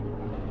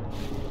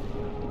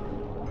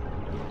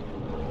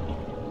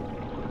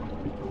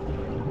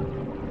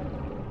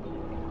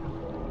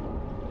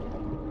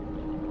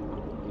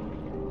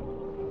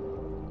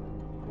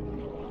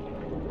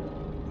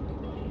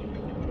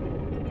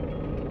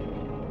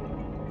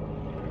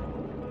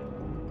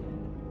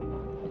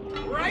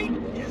 Right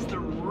is the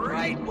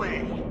right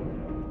way.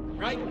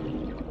 Right?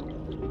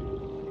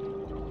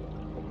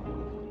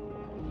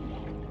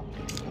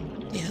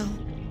 Yeah.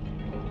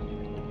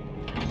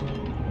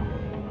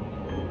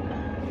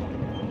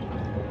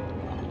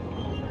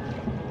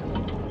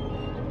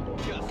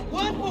 Just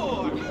one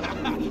more.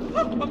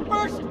 But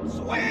first,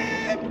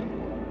 swim!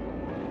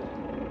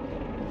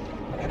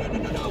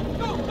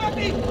 No, not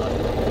me!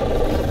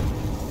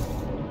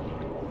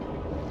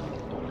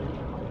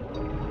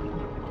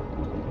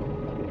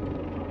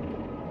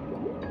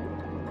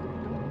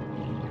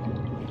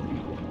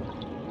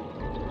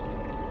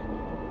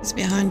 It's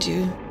behind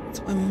you.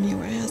 Swim, you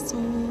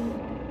asshole.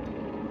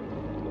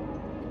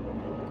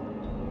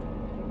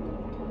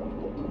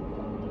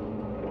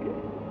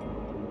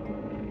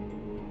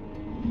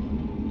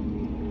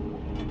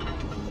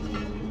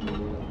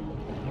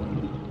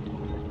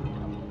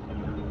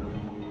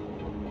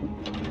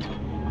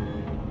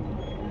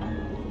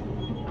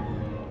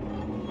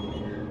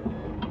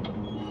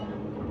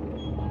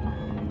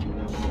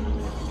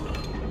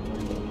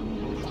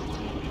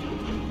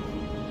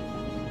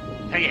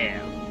 Oh yeah.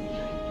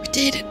 We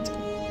did it.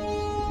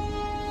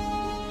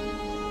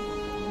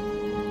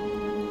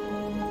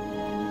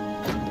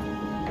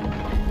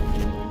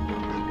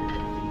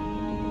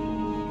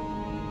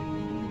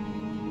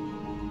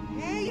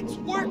 Hey, it's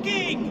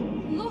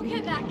working! Look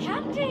at that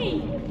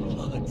candy.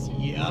 Oh, it's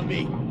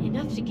yummy.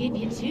 Enough to give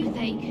you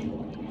toothache.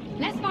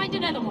 Let's find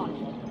another one.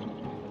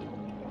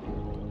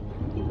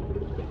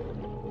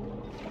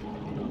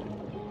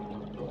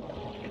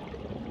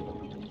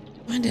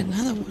 Find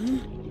another one.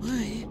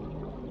 Why?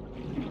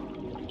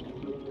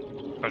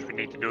 Because we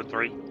need to do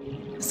 3.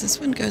 Because this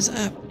one goes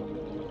up.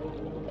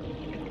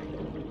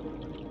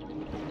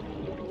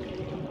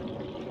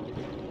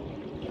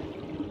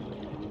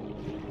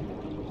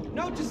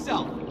 Note to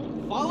self.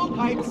 Follow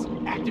pipes,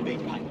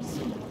 activate pipes.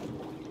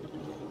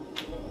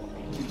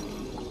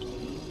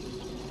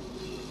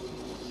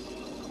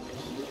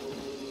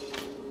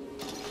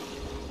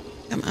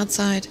 Come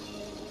outside.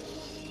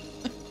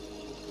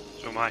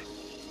 So am I.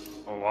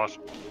 Or was.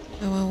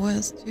 Oh, I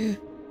was too.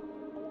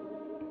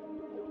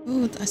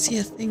 Oh, I see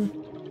a thing.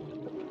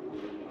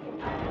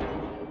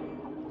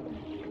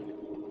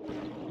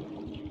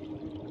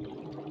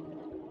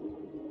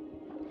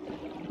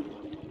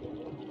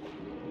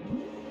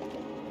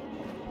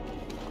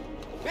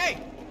 Hey,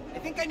 I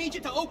think I need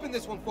you to open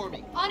this one for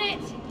me. On it!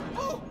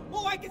 Oh,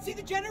 I can see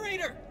the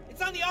generator.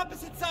 It's on the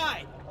opposite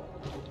side.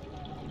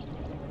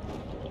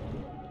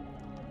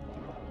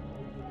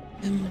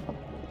 Now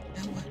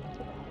what?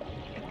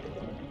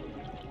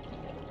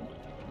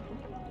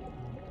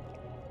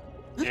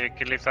 You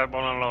can leave that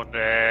one alone.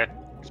 The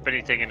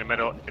spinny thing in the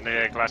middle, in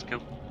the glass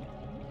cube.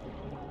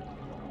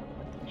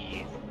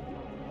 Yeah.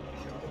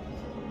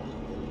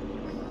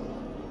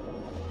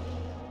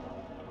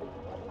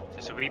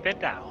 Just a wee bit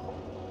down.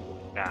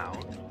 Down.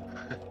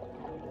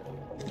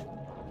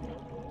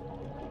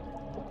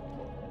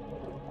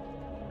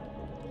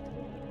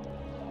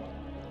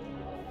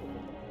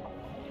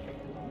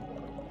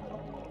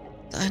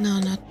 I know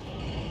not.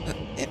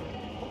 Yep.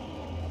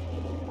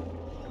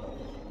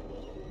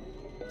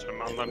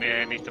 Swim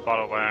underneath the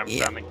bottle where I'm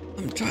standing.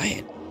 I'm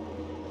trying.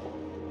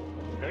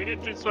 No, you're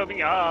just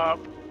swimming up.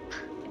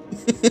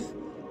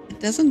 It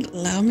doesn't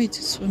allow me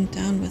to swim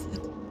down with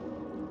it.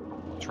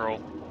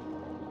 Troll.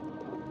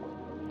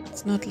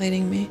 It's not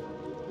letting me.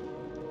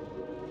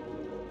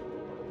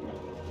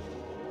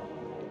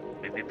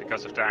 Maybe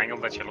because of the angle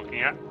that you're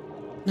looking at.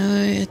 No,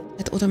 it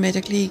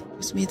automatically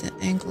gives me the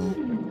angle.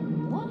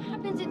 What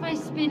happens if I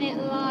spin it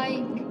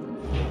like...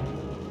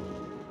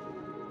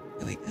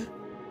 There we go.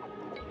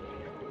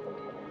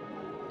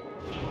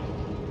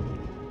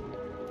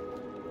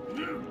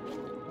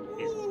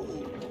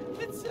 Ooh,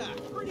 it's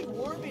pretty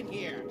warm in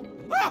here.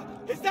 Ah,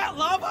 is that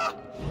lava?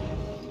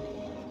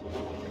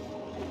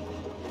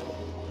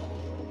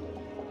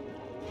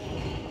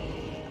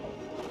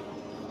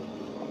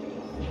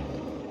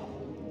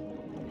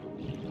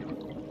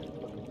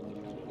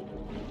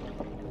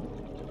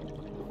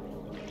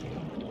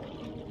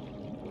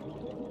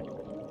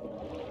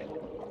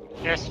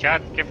 Yes,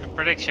 chat, give a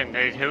prediction.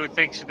 Who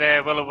thinks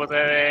the willow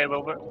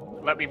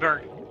will let me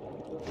burn?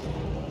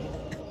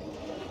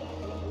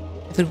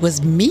 If it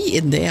was me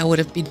in there, I would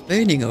have been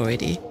burning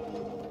already.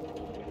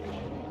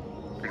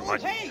 Pretty Oh,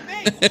 much. hey,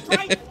 mate,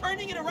 try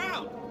turning it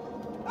around.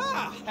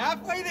 Ah,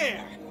 halfway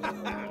there.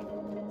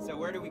 So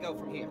where do we go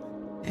from here?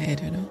 I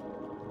don't know.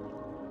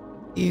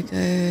 You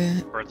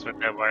go. Birds with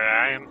that where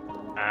I am.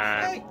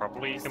 Hey,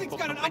 Probably you this can thing's pull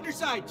got an something.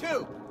 underside,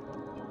 too.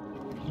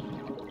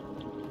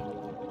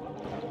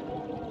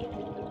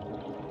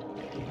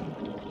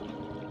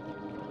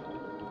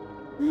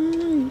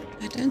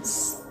 I don't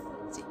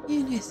see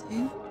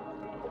anything.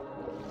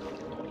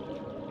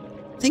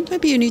 I think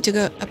maybe you need to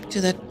go up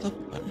to that top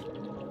one.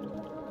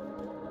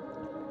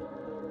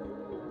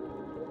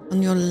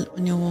 On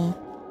your.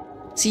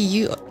 See,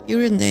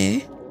 you're in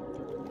there.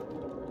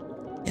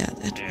 Yeah,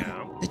 that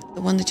one.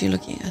 The one that you're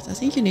looking at. I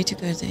think you need to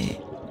go there.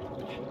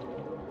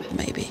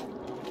 Maybe.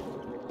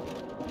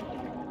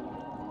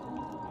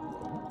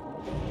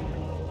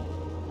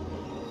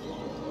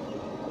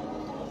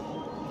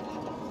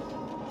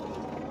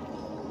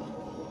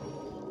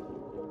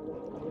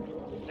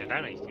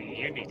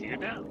 You need to go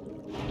down.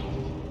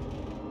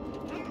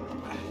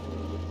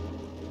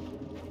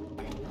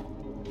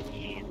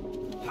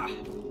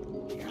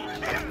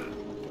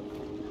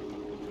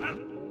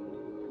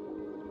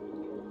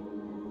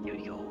 Here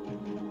we go.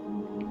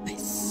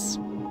 Nice.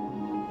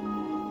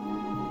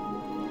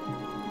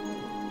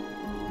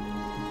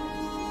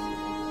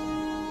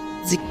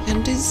 The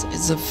candies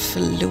is a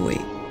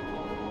fluid.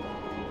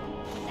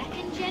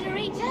 Second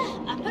generator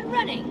up and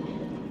running.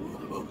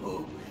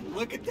 Ooh,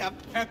 look at that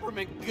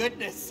peppermint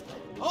goodness.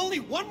 Only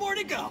one more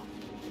to go.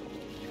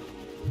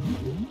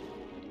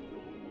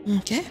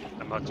 Okay.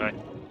 I'm outside.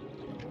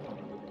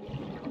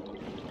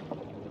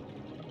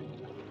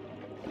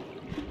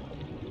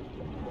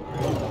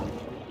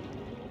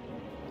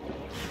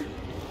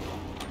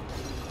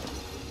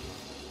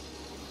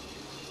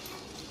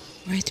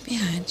 Right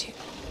behind you.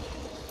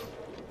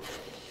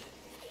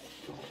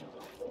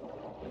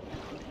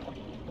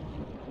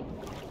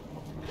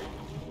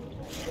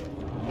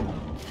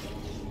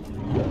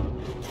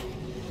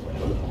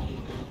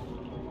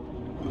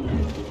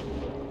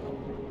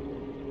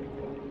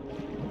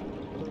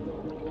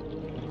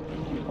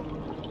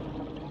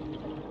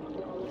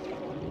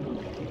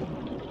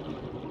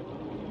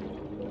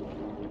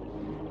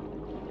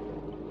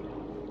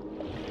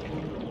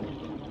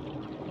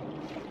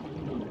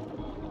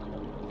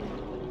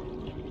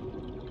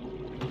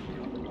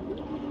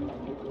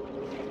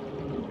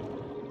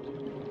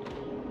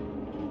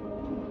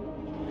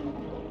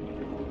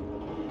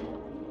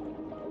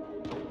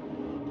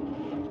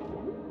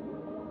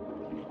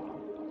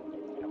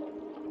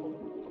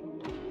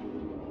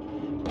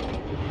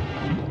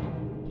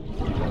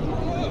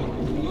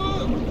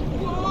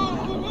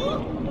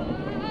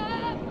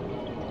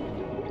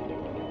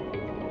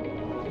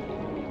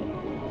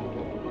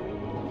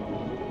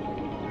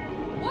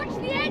 Watch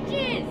the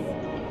edges!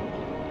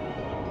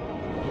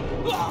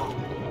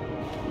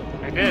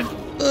 I did.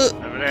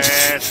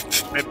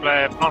 They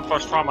play Plant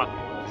Force Trauma.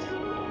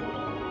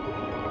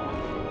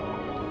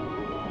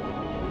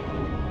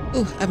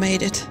 Oh, I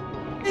made it.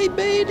 I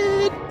made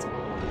it.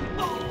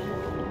 Oh.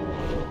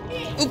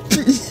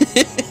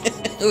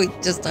 We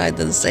just died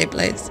in the same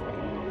place.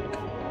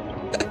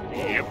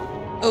 Yep.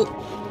 Oh,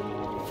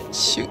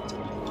 shoot.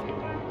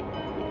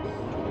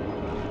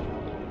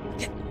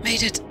 Okay,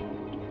 made it.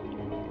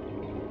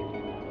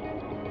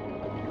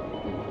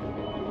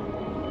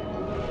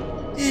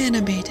 And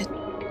I made it.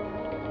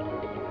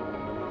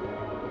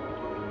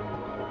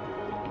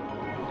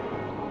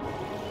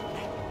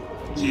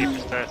 See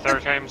if the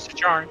third time's the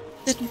charm.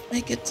 Didn't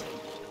make it.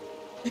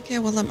 Okay,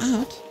 well, I'm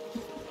out.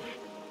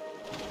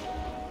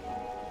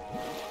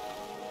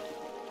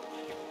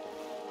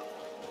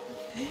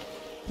 Okay,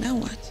 now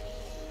what?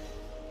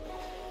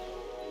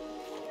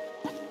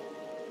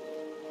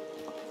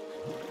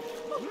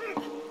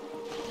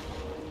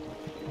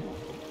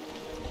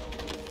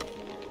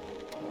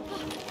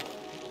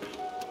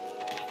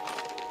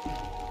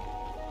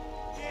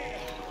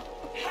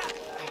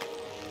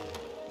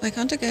 Why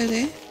can't I go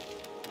there?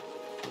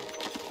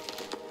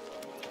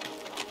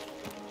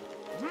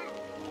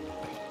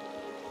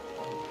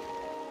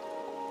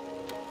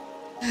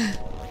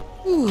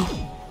 Ooh.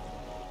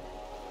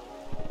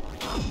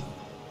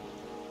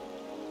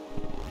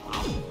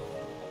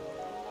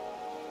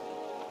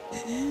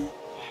 Okay.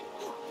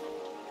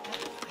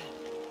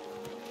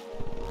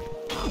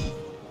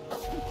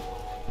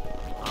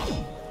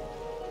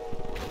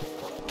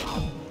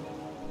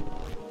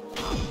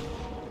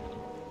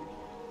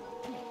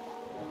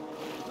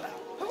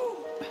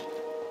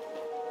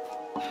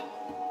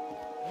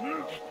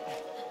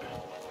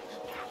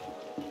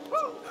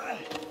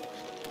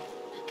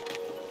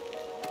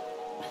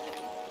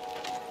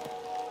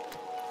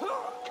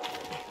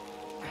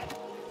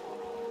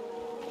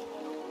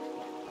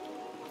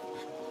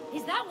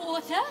 Is that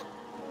water?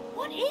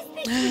 What is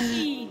this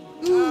machine?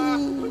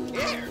 Who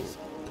cares?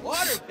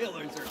 Water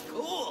pillars are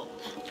cool.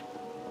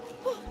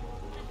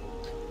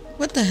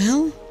 What the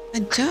hell? I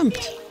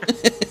jumped.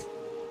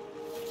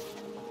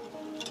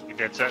 You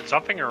did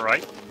something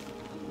alright.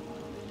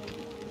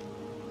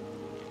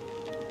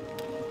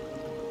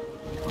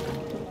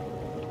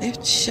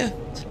 Left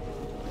shift.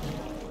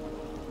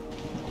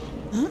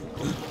 Huh?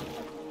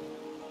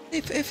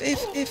 If.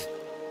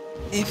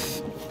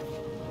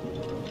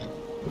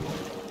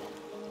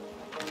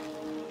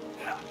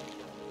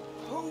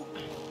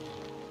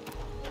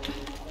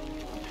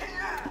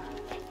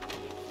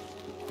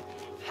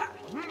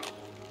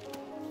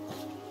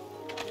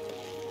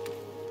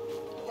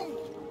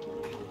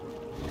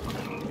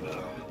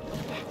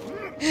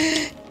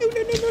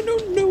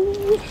 No.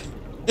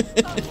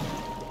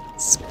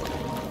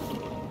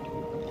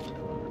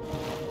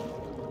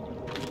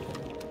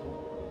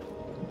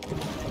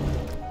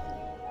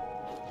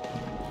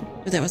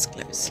 But that was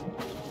close.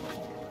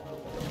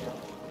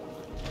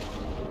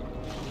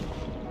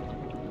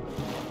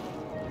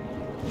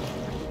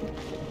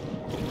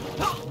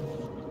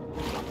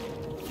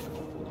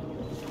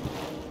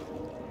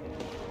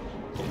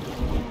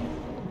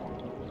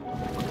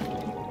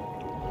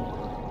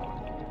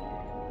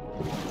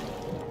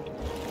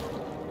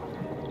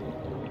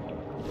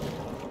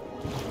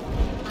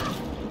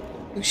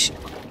 Oh shit.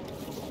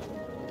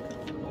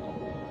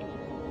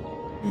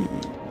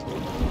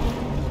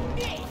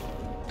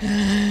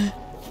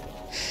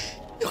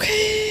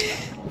 Okay.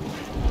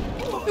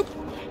 Nope.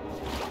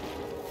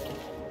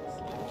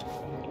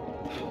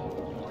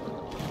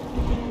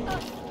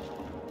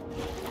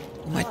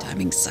 My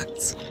timing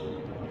sucks.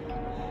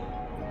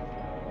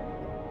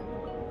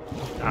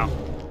 Ow.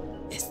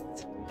 Yes.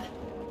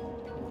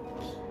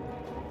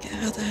 Okay,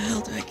 how the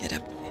hell do I get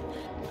up there?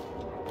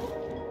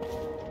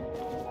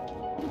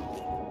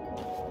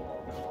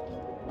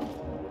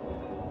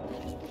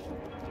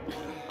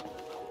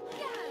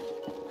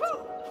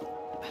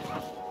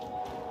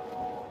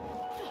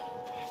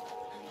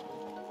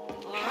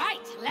 All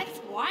right, let's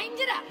wind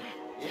it up.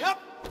 Yep,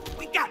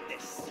 we got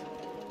this.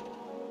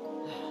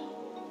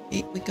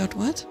 We got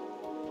what?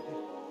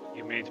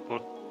 You made to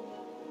put.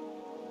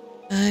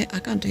 I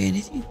can't do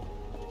anything.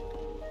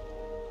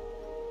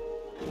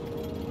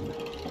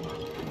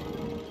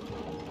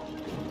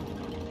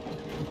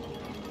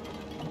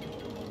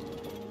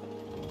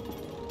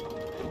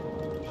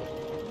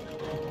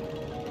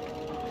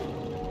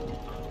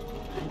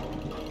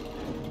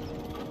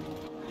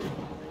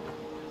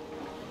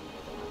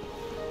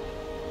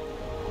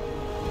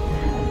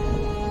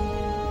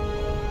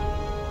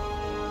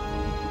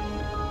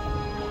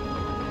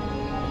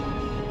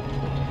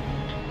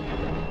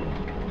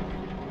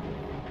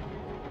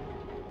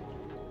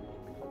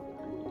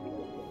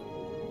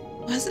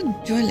 Why is it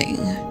drilling?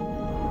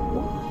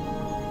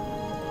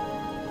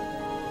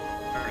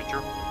 Very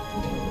true.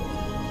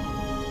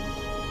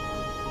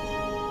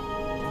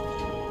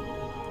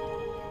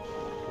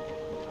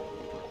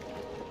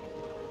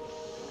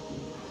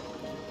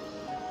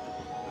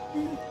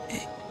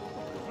 Okay.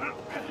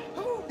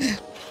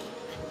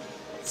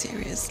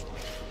 Seriously.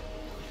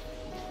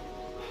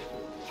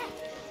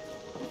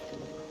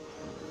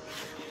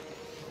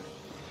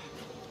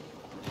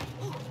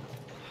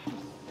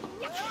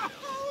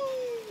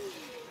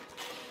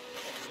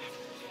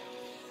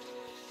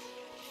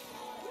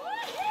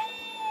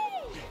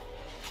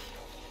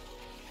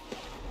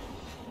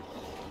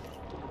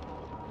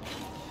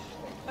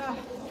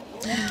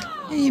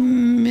 I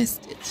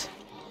missed it.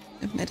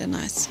 I've made a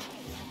nice.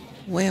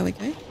 Where are we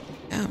going?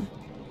 Down.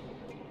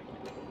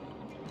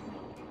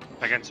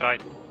 Back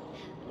inside.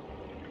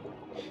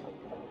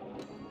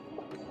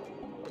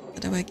 How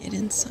do I get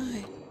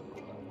inside?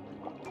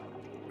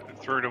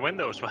 Through the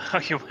windows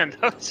while you went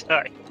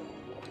outside.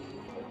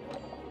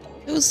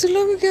 It was too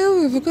long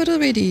ago. I forgot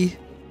already.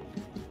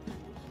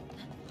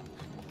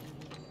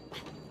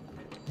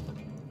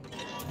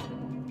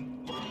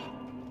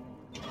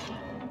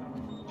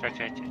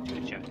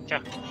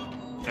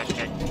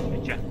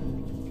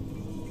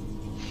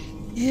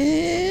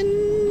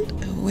 And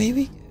away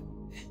we go.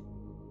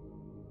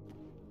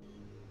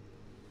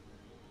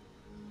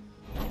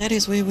 That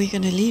is where we're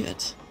gonna leave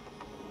it.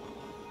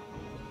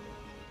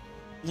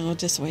 No,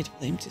 just wait for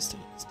them to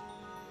start.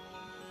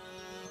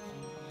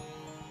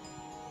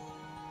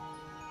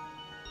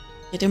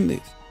 Get a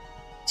move.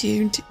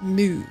 Don't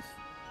move.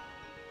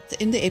 So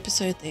end the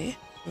episode there.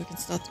 We can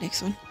start the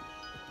next one.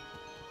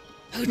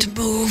 Don't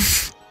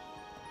move.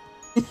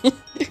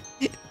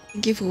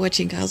 Thank you for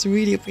watching, guys.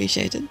 Really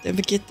appreciate it. Don't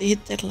forget to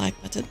hit that like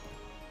button.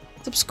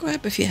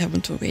 Subscribe if you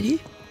haven't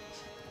already.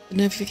 The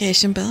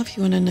notification bell if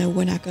you want to know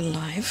when I go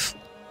live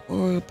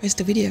or post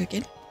a video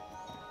again.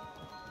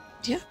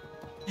 Yeah.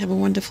 Have a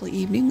wonderful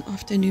evening,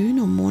 afternoon,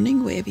 or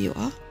morning, wherever you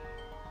are.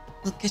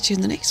 I'll catch you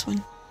in the next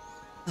one.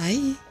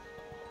 Bye.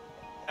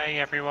 Hey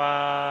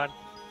everyone.